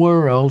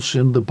anywhere else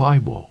in the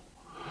Bible,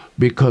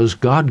 because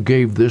God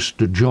gave this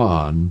to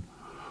John,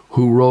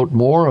 who wrote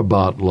more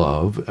about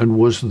love and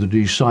was the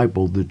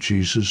disciple that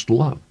Jesus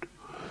loved,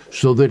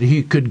 so that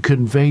he could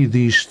convey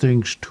these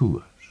things to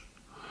us.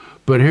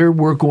 But here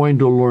we're going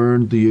to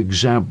learn the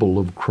example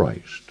of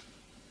Christ.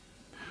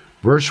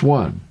 Verse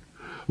 1,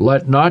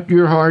 let not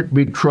your heart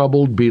be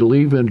troubled.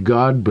 Believe in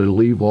God,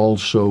 believe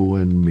also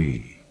in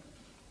me.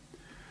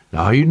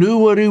 Now he knew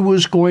what he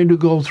was going to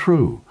go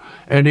through,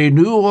 and he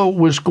knew what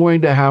was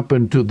going to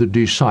happen to the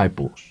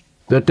disciples,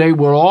 that they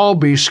would all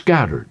be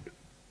scattered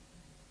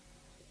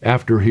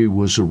after he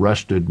was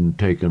arrested and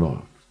taken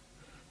off.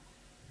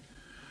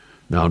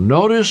 Now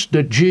notice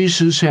that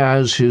Jesus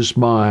has his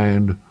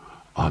mind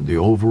on the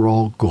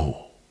overall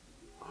goal.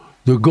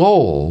 The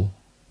goal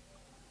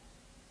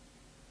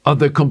of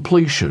the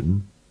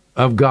completion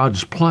of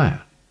God's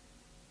plan.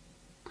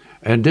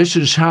 And this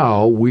is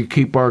how we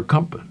keep our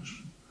compass.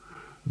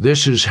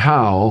 This is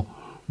how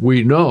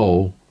we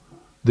know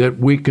that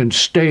we can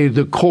stay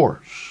the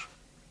course.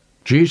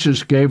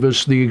 Jesus gave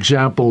us the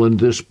example in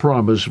this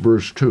promise,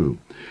 verse 2.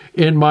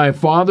 In my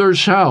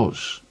Father's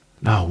house.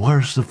 Now,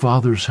 where's the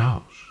Father's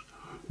house?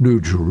 New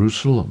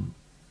Jerusalem.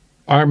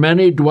 Are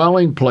many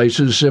dwelling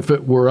places. If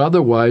it were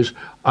otherwise,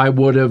 I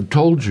would have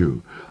told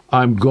you.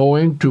 I'm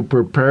going to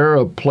prepare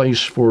a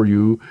place for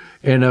you,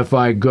 and if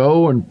I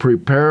go and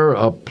prepare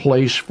a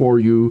place for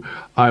you,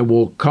 I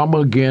will come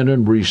again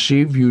and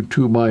receive you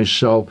to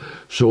myself,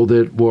 so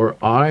that where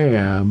I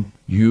am,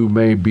 you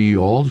may be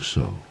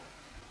also.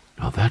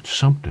 Now that's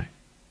something.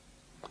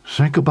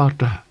 Think about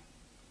that.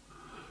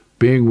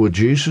 Being with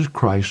Jesus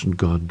Christ and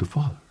God the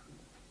Father.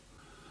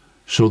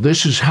 So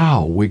this is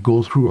how we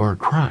go through our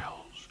trials.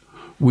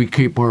 We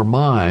keep our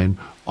mind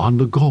on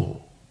the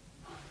goal.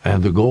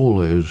 And the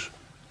goal is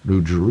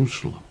New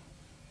Jerusalem.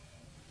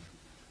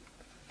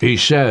 He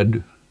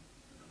said,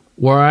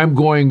 where I'm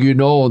going you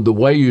know, and the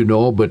way you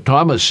know. But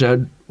Thomas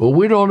said, well,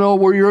 we don't know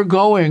where you're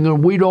going,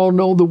 and we don't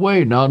know the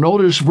way. Now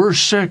notice verse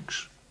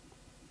 6.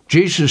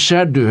 Jesus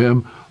said to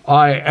him,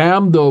 I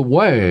am the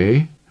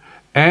way,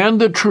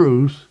 and the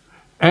truth,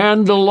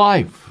 and the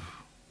life.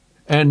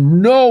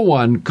 And no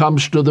one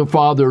comes to the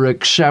Father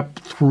except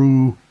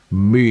through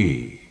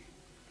me.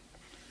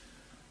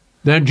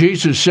 Then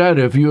Jesus said,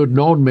 if you had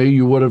known me,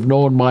 you would have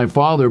known my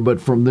Father,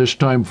 but from this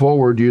time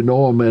forward you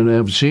know him and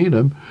have seen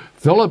him.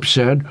 Philip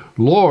said,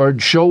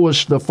 Lord, show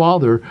us the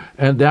Father,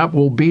 and that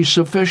will be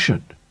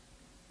sufficient.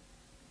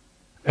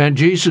 And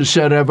Jesus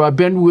said, have I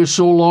been with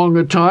so long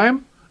a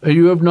time, and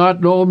you have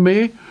not known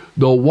me?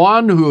 The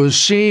one who has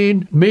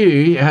seen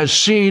me has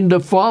seen the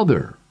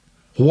Father.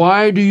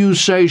 Why do you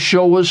say,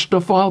 show us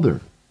the Father?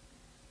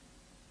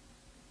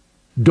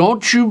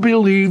 Don't you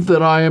believe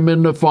that I am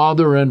in the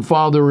Father and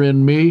Father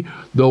in me?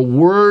 The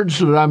words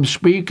that I'm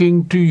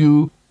speaking to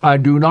you, I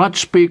do not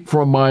speak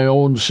from my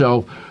own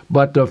self,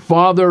 but the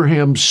Father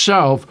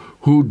himself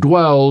who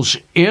dwells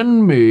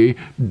in me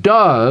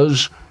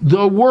does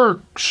the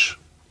works.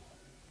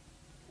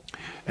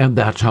 And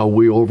that's how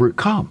we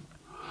overcome,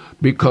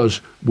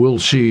 because we'll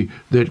see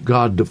that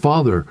God the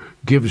Father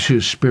gives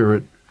his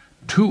Spirit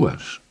to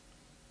us.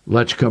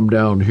 Let's come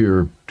down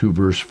here to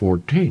verse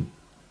 14.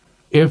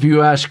 If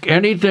you ask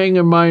anything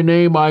in my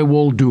name, I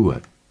will do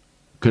it.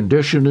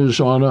 Condition is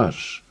on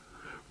us.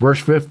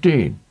 Verse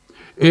 15.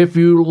 If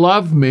you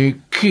love me,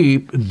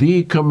 keep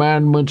the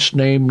commandments,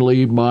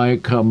 namely my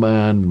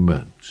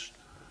commandments.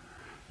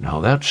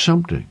 Now that's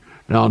something.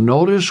 Now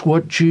notice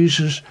what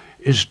Jesus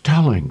is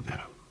telling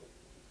them.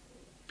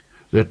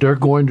 That they're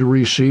going to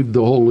receive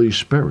the Holy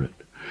Spirit.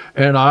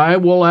 And I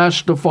will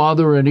ask the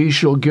Father, and he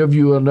shall give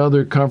you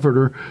another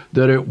comforter,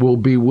 that it will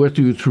be with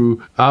you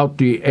throughout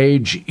the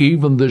age,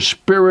 even the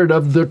Spirit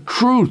of the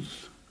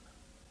truth.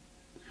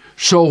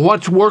 So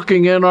what's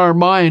working in our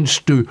minds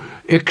to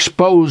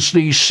expose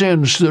these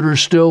sins that are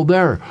still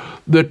there?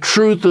 The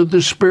truth of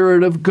the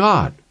Spirit of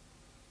God.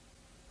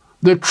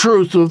 The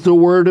truth of the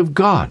Word of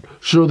God,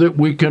 so that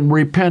we can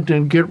repent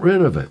and get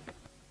rid of it.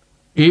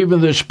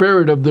 Even the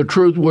Spirit of the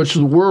truth which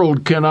the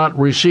world cannot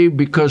receive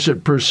because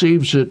it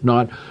perceives it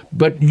not.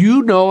 But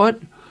you know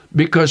it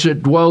because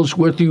it dwells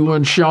with you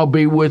and shall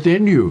be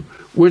within you.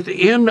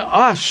 Within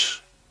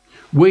us,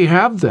 we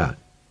have that.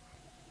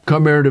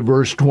 Come here to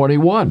verse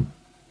 21.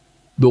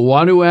 The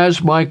one who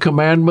has my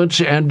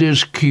commandments and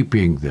is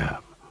keeping them.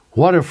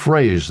 What a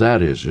phrase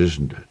that is,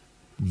 isn't it?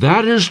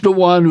 That is the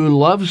one who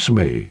loves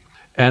me,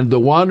 and the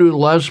one who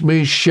loves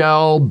me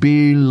shall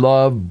be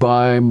loved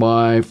by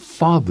my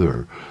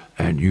Father,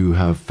 and you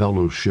have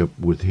fellowship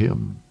with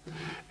him.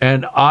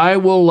 And I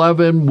will love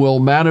him, will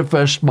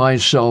manifest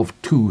myself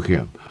to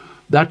him.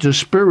 That's a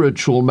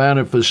spiritual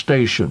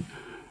manifestation,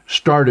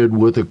 started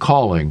with a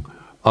calling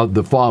of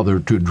the Father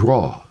to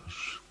draw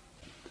us.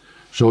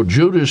 So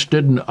Judas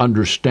didn't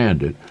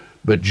understand it,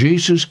 but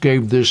Jesus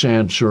gave this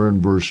answer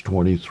in verse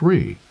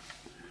 23.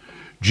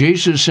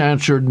 Jesus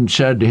answered and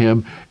said to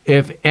him,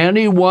 if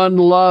anyone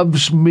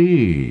loves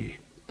me,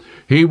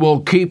 he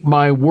will keep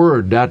my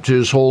word. That's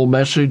his whole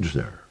message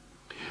there.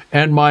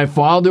 And my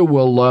Father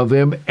will love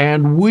him,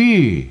 and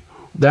we,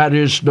 that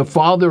is the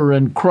Father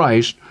and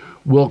Christ,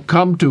 will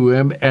come to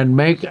him and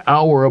make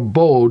our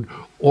abode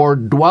or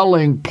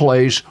dwelling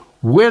place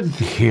with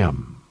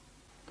him.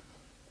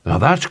 Now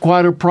that's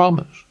quite a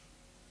promise.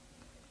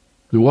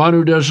 The one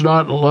who does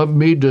not love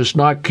me does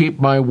not keep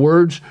my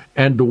words,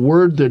 and the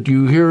word that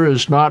you hear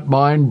is not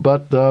mine,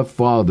 but the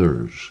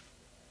Father's.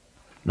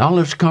 Now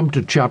let's come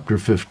to chapter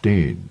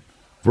 15,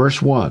 verse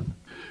 1.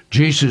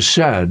 Jesus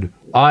said,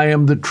 I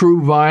am the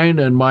true vine,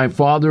 and my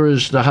Father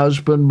is the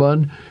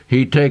husbandman.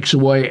 He takes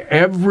away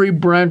every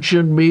branch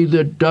in me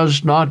that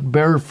does not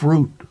bear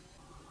fruit.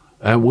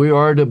 And we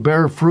are to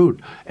bear fruit.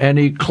 And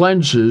he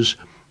cleanses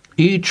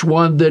each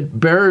one that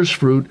bears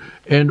fruit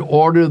in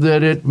order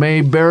that it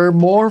may bear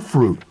more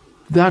fruit.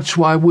 That's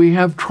why we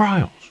have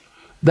trials.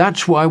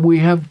 That's why we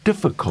have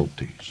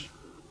difficulties.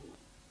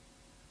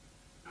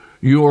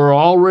 You are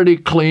already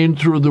clean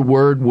through the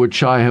word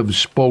which I have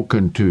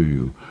spoken to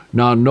you.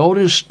 Now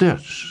notice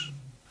this.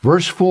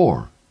 Verse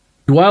 4,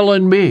 dwell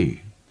in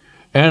me,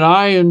 and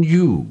I in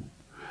you,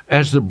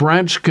 as the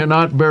branch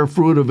cannot bear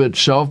fruit of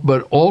itself,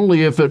 but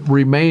only if it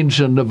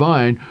remains in the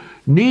vine,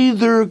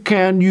 neither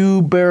can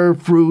you bear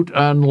fruit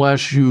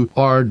unless you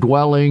are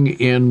dwelling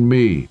in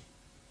me.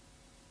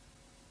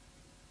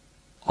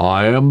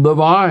 I am the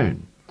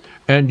vine,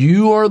 and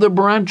you are the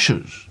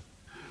branches.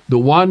 The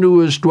one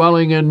who is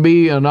dwelling in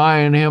me and I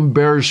in him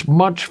bears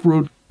much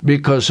fruit,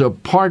 because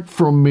apart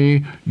from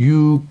me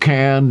you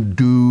can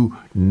do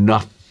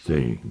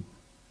nothing.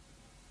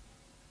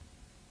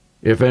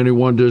 If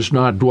anyone does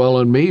not dwell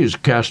in me, he is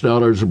cast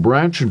out as a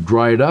branch and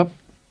dried up.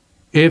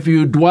 If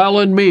you dwell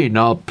in me,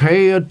 now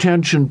pay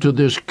attention to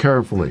this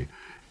carefully,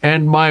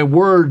 and my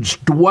words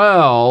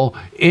dwell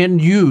in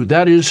you,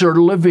 that is, are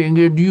living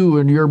in you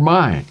in your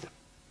mind,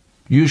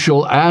 you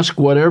shall ask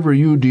whatever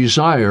you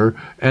desire,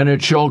 and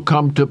it shall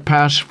come to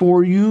pass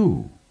for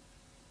you.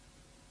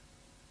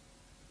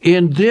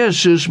 In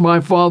this is my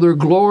Father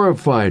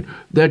glorified,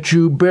 that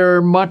you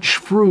bear much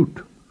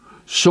fruit.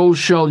 So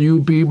shall you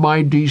be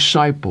my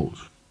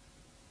disciples.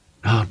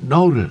 Now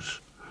notice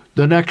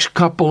the next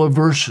couple of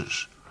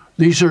verses.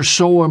 These are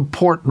so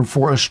important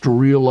for us to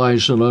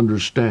realize and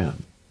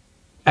understand.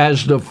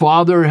 As the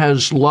Father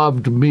has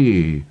loved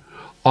me,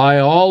 I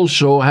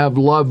also have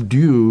loved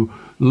you.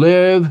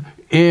 Live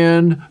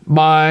in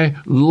my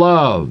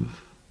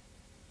love.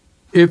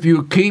 If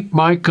you keep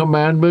my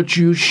commandments,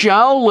 you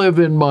shall live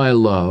in my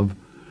love,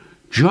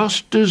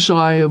 just as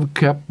I have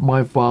kept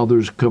my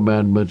Father's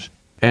commandments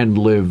and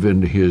live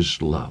in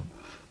his love.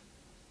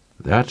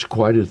 That's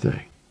quite a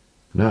thing.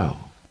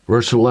 Now,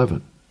 verse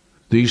 11.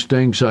 These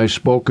things I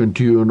spoke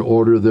unto you in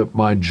order that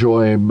my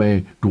joy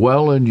may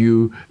dwell in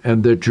you,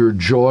 and that your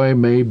joy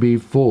may be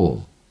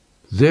full.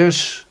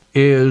 This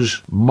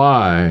is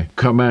my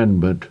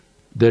commandment,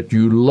 that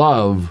you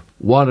love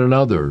one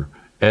another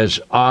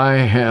as I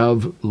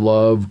have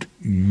loved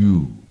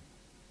you.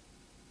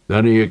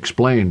 Then he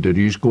explained that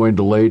he's going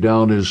to lay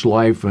down his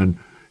life, and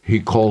he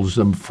calls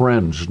them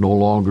friends, no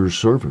longer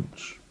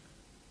servants.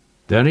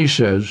 Then he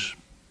says,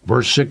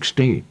 verse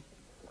 16,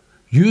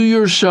 you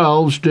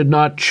yourselves did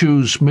not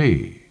choose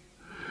me,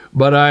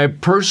 but I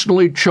have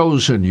personally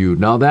chosen you.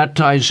 Now that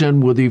ties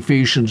in with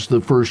Ephesians,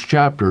 the first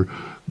chapter,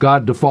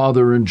 God the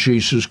Father and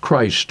Jesus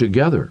Christ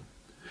together,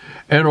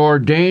 and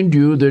ordained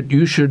you that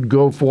you should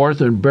go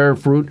forth and bear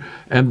fruit,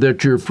 and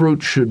that your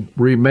fruit should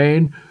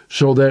remain,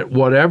 so that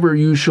whatever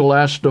you shall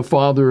ask the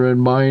Father in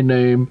my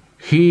name,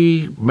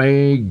 he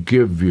may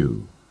give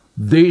you.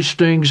 These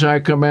things I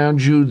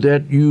command you,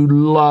 that you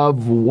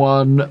love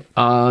one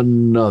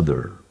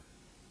another.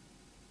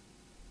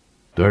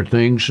 There are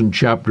things in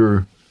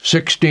chapter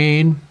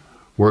 16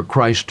 where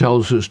Christ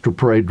tells us to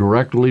pray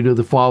directly to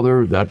the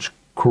Father. That's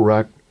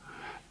correct.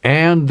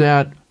 And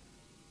that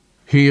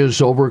he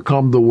has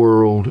overcome the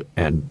world,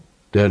 and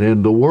that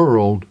in the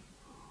world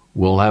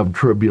we'll have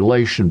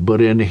tribulation, but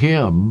in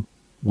him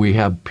we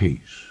have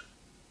peace.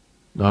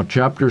 Now,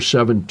 chapter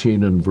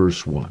 17 and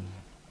verse 1.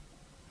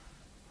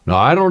 Now,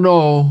 I don't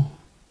know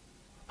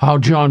how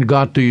John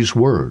got these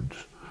words,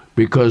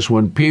 because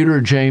when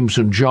Peter, James,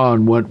 and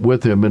John went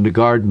with him in the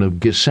Garden of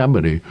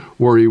Gethsemane,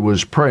 where he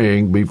was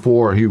praying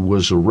before he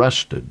was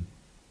arrested,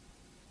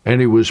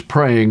 and he was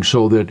praying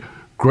so that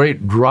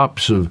great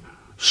drops of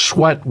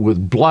sweat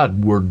with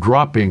blood were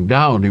dropping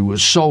down. He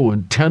was so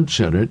intense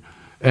in it,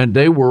 and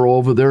they were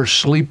over there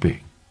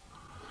sleeping.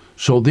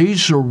 So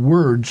these are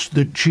words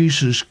that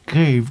Jesus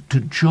gave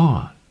to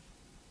John,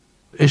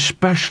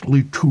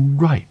 especially to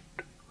write.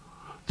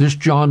 This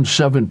John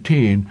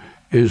 17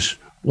 is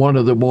one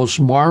of the most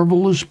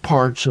marvelous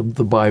parts of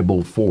the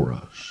Bible for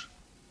us.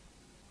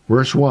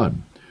 Verse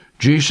 1,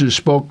 Jesus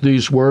spoke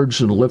these words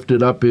and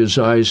lifted up his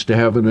eyes to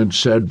heaven and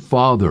said,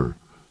 Father,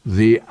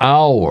 the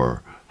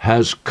hour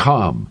has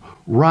come,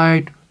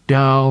 right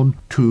down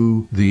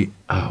to the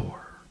hour.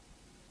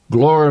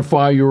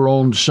 Glorify your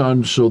own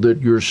Son, so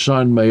that your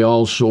Son may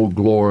also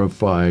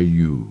glorify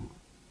you.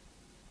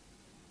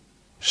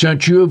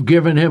 Since you have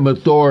given him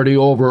authority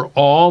over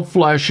all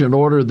flesh, in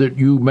order that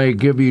you may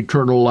give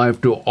eternal life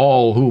to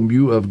all whom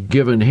you have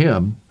given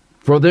him,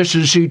 for this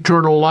is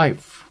eternal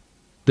life,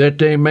 that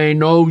they may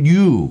know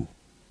you.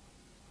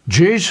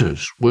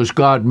 Jesus was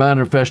God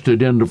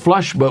manifested in the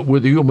flesh, but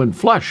with human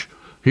flesh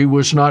he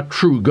was not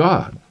true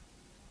God.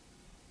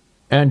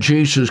 And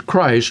Jesus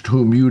Christ,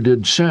 whom you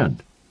did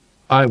send.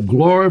 I've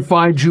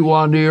glorified you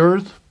on the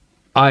earth.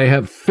 I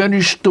have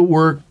finished the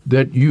work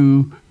that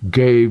you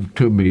gave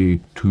to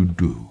me to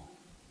do.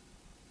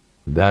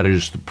 That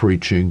is the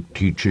preaching,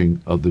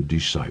 teaching of the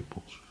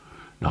disciples.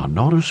 Now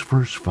notice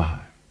verse 5.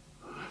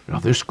 Now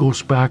this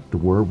goes back to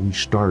where we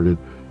started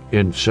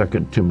in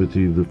 2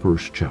 Timothy, the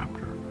first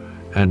chapter.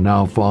 And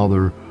now,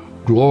 Father,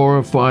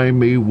 glorify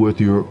me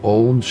with your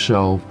own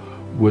self,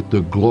 with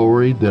the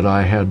glory that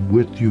I had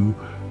with you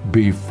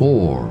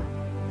before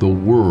the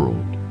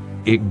world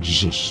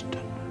existed.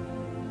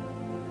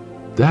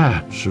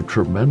 That's a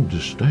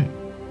tremendous thing.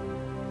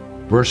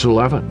 Verse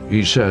 11,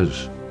 he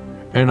says,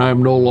 and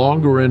I'm no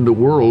longer in the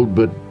world,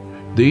 but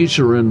these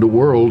are in the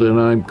world, and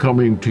I'm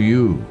coming to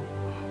you.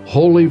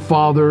 Holy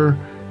Father,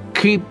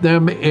 keep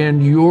them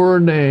in your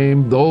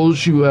name,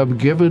 those you have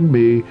given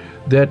me,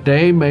 that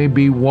they may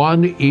be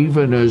one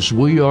even as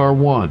we are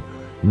one.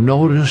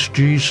 Notice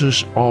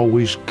Jesus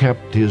always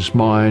kept his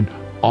mind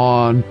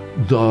on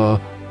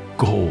the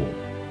goal.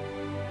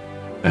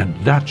 And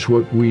that's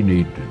what we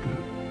need to do.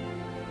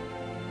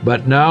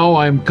 But now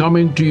I'm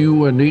coming to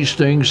you, and these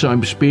things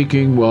I'm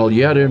speaking while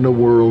yet in the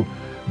world,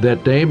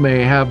 that they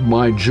may have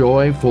my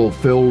joy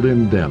fulfilled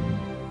in them.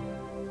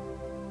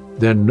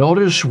 Then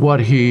notice what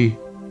he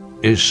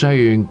is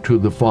saying to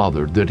the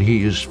Father, that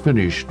he has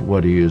finished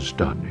what he has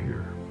done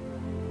here.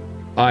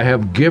 I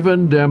have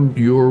given them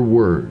your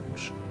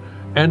words,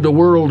 and the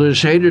world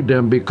has hated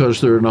them because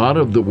they're not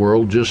of the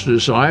world, just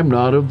as I'm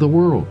not of the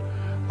world.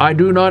 I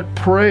do not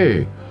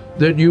pray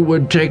that you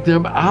would take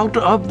them out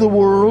of the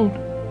world,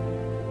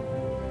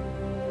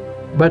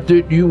 but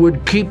that you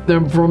would keep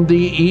them from the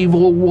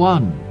evil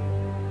one.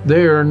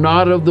 They are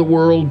not of the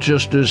world,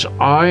 just as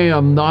I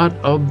am not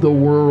of the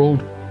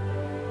world.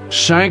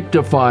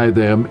 Sanctify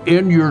them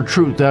in your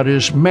truth, that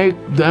is, make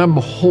them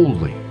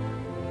holy.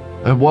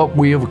 And what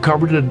we have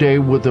covered today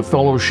with the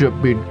fellowship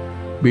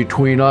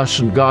between us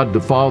and God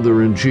the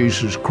Father and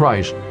Jesus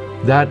Christ,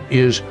 that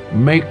is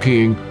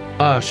making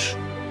us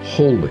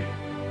holy.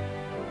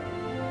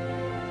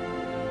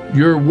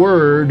 Your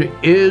word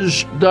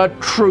is the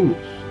truth.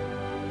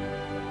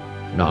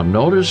 Now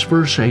notice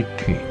verse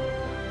 18,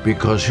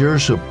 because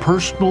here's a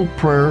personal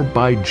prayer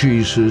by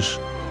Jesus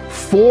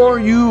for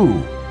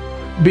you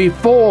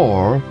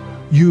before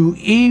you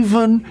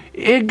even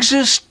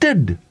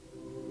existed.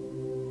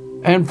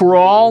 And for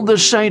all the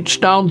saints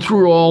down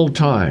through all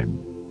time,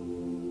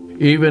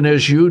 even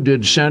as you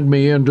did send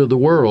me into the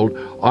world,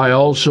 I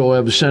also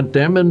have sent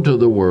them into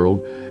the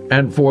world,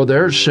 and for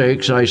their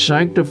sakes I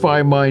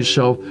sanctify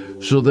myself,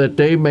 so that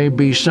they may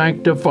be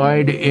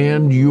sanctified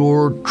in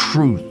your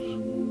truth.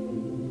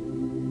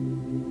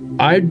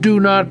 I do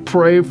not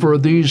pray for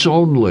these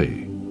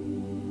only,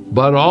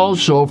 but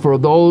also for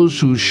those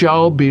who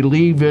shall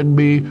believe in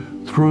me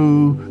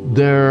through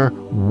their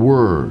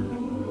word.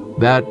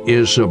 That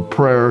is a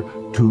prayer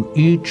to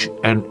each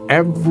and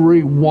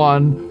every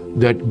one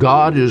that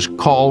God is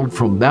called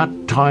from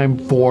that time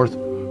forth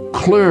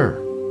clear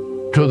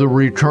to the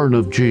return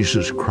of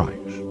Jesus Christ.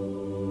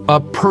 A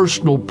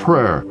personal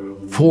prayer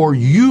for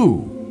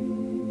you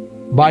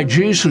by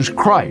Jesus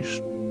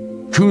Christ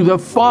to the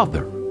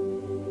Father,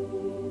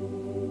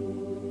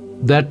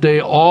 that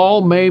they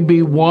all may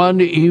be one,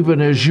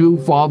 even as you,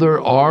 Father,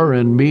 are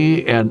in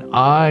me and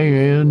I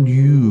in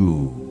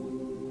you.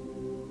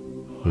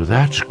 Well,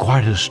 that's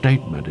quite a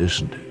statement,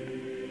 isn't it?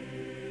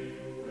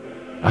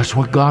 That's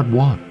what God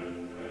wants.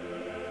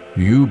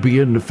 You be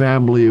in the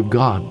family of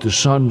God, the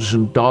sons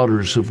and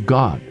daughters of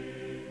God,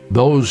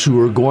 those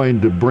who are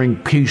going to bring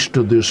peace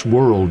to this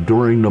world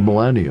during the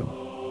millennium,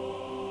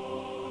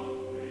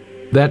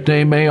 that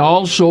they may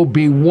also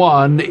be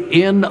one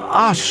in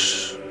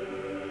us.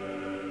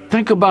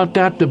 Think about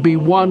that, to be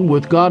one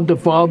with God the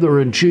Father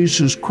and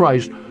Jesus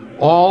Christ,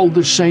 all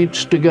the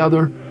saints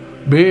together,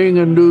 being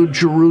in New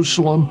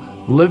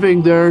Jerusalem,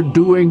 living there,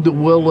 doing the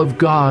will of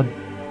God.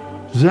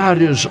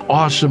 That is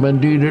awesome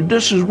indeed, and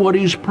this is what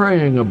he's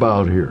praying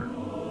about here.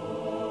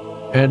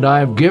 And I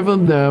have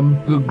given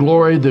them the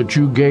glory that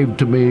you gave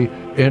to me,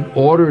 in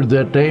order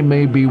that they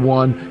may be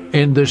one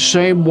in the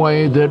same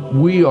way that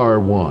we are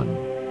one.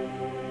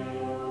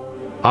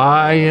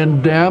 I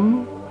in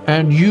them,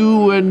 and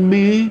you in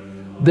me,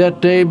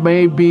 that they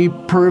may be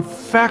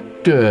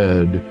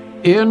perfected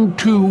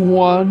into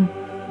one,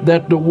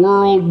 that the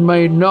world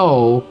may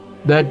know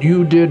that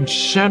you did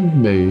send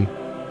me,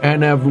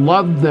 and have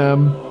loved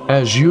them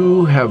as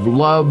you have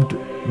loved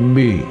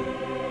me.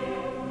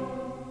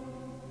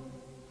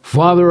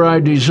 Father, I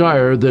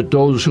desire that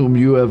those whom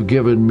you have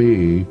given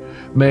me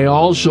may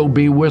also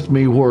be with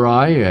me where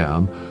I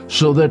am,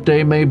 so that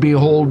they may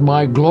behold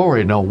my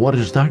glory. Now, what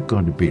is that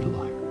going to be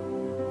like?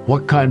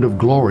 What kind of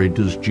glory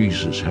does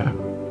Jesus have?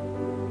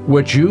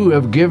 Which you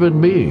have given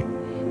me,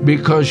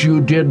 because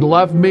you did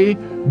love me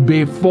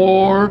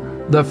before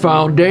the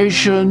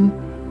foundation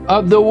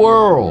of the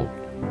world.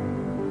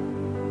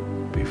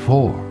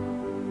 Before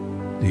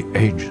the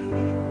ages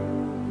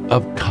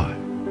of time.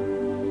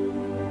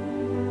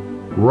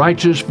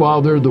 Righteous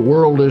Father, the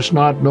world has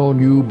not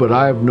known you, but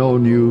I have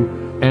known you,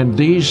 and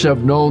these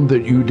have known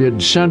that you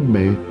did send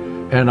me,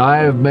 and I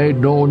have made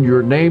known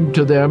your name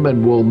to them,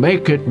 and will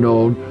make it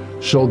known,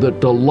 so that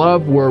the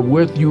love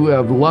wherewith you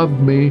have loved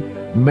me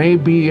may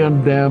be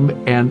in them,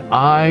 and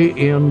I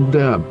in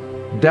them.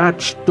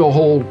 That's the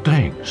whole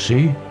thing,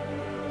 see?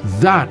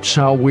 That's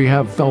how we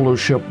have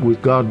fellowship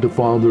with God the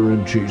Father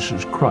and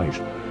Jesus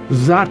Christ.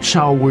 That's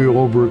how we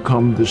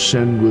overcome the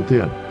sin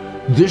within.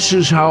 This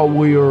is how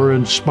we are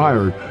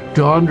inspired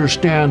to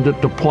understand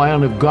that the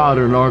plan of God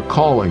and our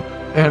calling,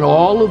 and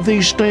all of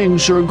these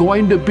things are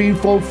going to be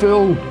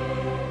fulfilled.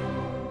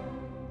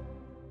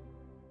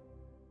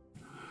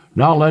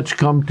 Now let's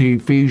come to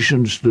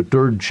Ephesians, the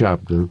 3rd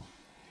chapter,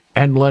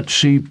 and let's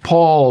see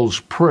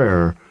Paul's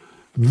prayer,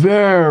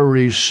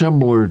 very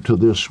similar to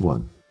this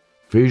one.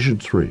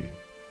 Ephesians 3,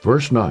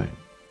 verse 9.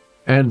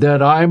 And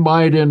that I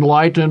might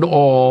enlighten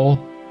all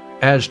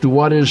as to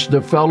what is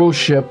the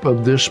fellowship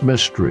of this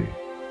mystery.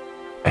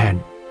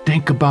 And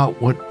think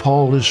about what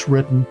Paul has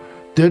written,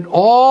 that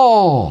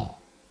all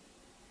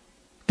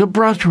the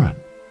brethren,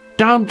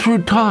 down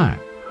through time,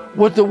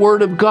 with the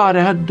Word of God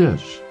had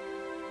this.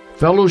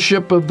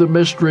 Fellowship of the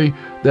mystery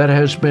that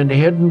has been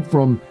hidden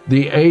from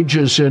the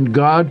ages in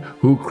God,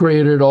 who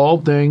created all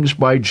things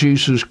by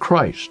Jesus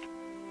Christ,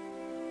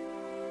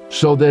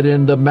 so that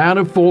in the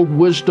manifold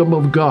wisdom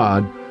of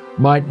God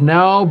might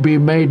now be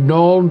made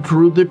known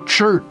through the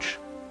church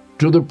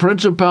to the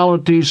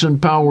principalities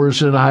and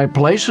powers in high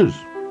places.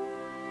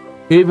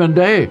 Even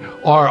they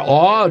are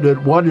awed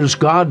at what is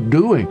God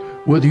doing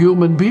with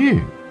human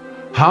beings.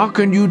 How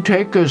can you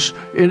take us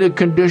in a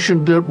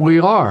condition that we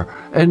are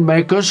and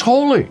make us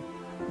holy?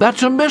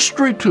 That's a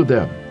mystery to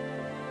them.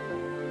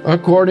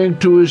 According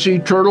to his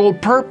eternal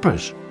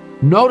purpose.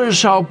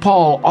 Notice how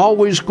Paul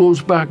always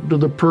goes back to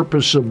the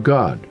purpose of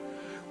God,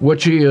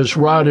 which he has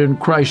wrought in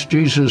Christ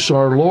Jesus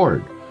our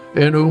Lord,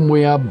 in whom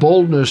we have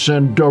boldness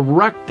and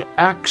direct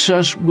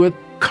access with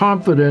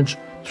confidence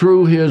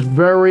through his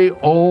very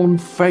own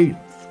faith.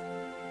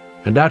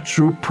 And that's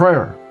through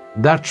prayer,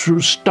 that's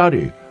through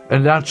study,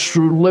 and that's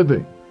through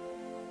living.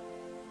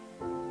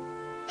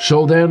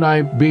 So then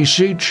I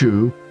beseech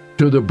you,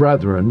 to the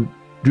brethren,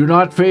 do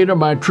not faint of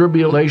my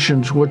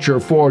tribulations which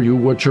are for you,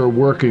 which are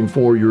working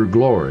for your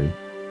glory.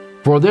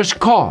 For this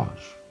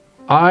cause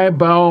I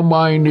bow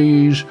my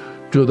knees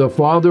to the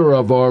Father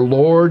of our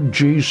Lord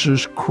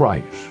Jesus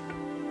Christ,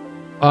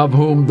 of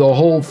whom the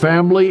whole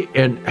family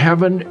in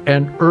heaven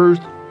and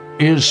earth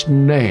is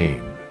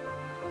named.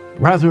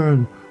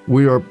 Brethren,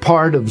 we are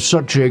part of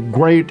such a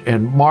great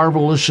and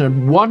marvelous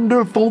and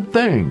wonderful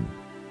thing.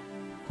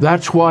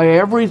 That's why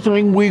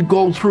everything we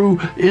go through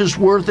is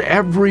worth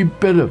every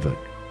bit of it.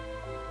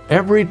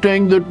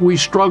 Everything that we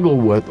struggle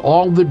with,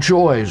 all the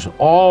joys,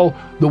 all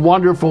the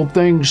wonderful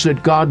things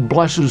that God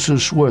blesses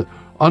us with,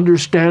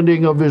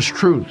 understanding of His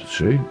truth,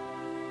 see?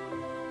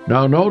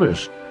 Now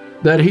notice,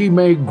 that He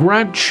may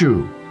grant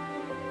you,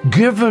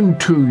 given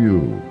to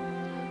you,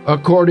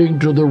 according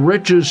to the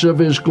riches of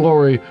His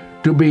glory,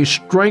 to be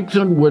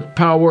strengthened with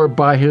power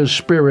by His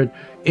Spirit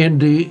in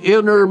the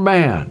inner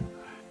man,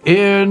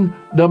 in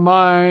the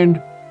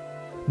mind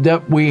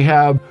that we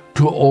have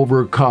to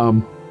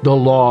overcome the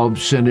law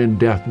of sin and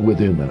death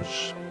within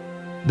us,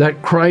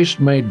 that Christ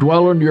may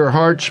dwell in your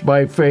hearts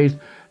by faith,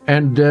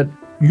 and that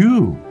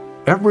you,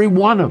 every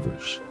one of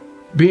us,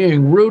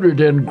 being rooted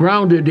and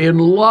grounded in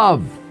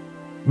love,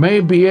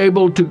 may be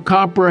able to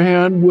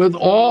comprehend with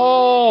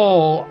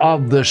all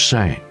of the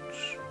saints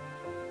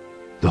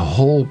the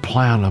whole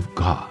plan of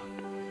God.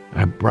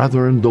 And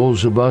brethren,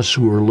 those of us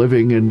who are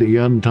living in the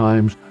end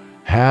times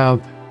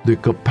have the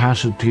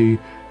capacity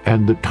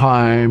and the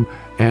time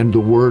and the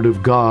Word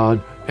of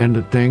God and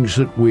the things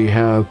that we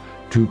have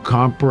to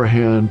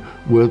comprehend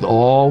with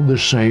all the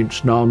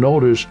saints. Now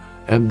notice,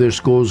 and this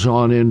goes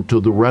on into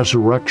the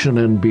resurrection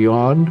and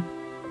beyond,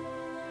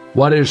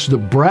 what is the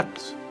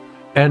breadth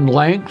and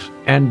length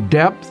and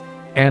depth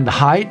and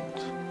height,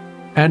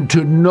 and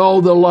to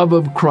know the love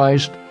of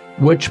Christ,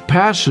 which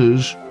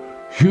passes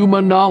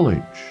human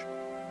knowledge.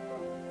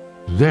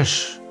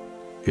 This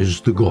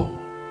is the goal.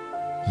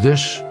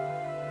 This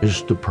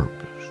is the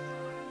purpose.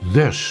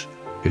 This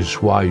is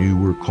why you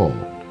were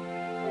called,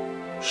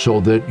 so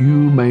that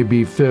you may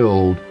be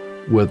filled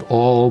with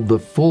all the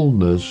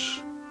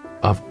fullness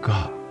of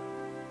God.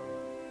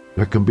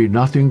 There can be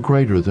nothing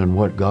greater than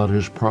what God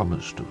has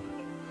promised to us.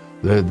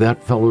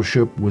 That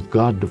fellowship with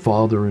God the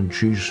Father and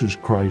Jesus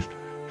Christ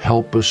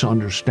help us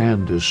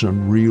understand this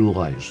and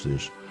realize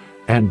this,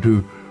 and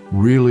to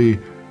really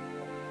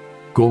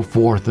go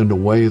forth in the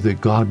way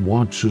that God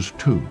wants us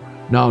to.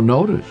 Now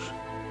notice,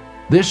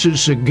 this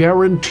is a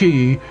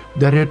guarantee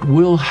that it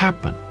will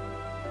happen.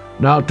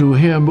 Now to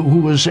Him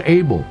who is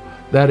able,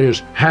 that is,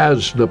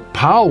 has the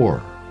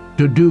power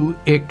to do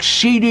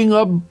exceeding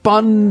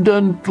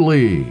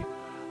abundantly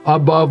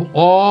above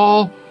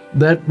all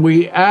that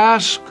we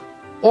ask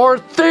or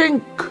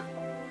think,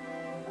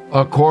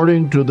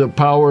 according to the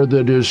power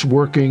that is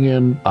working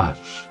in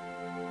us.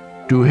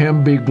 To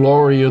Him be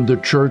glory in the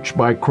church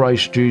by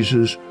Christ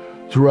Jesus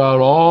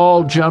throughout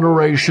all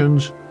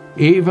generations,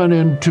 even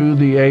into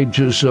the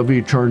ages of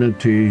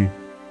eternity.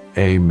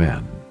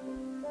 Amen.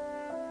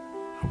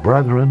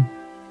 Brethren,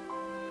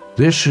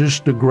 this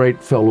is the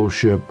great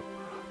fellowship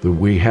that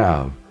we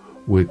have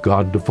with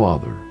God the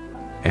Father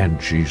and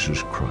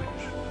Jesus Christ.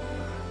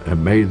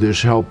 And may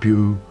this help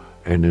you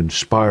and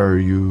inspire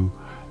you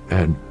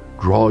and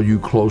draw you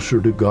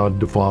closer to God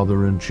the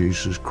Father and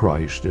Jesus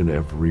Christ in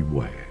every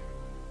way.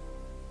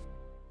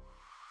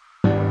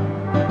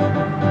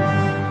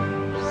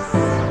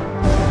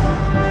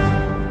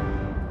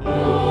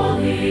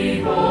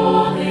 Holy,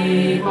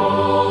 holy,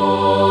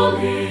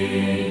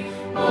 holy,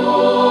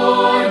 holy.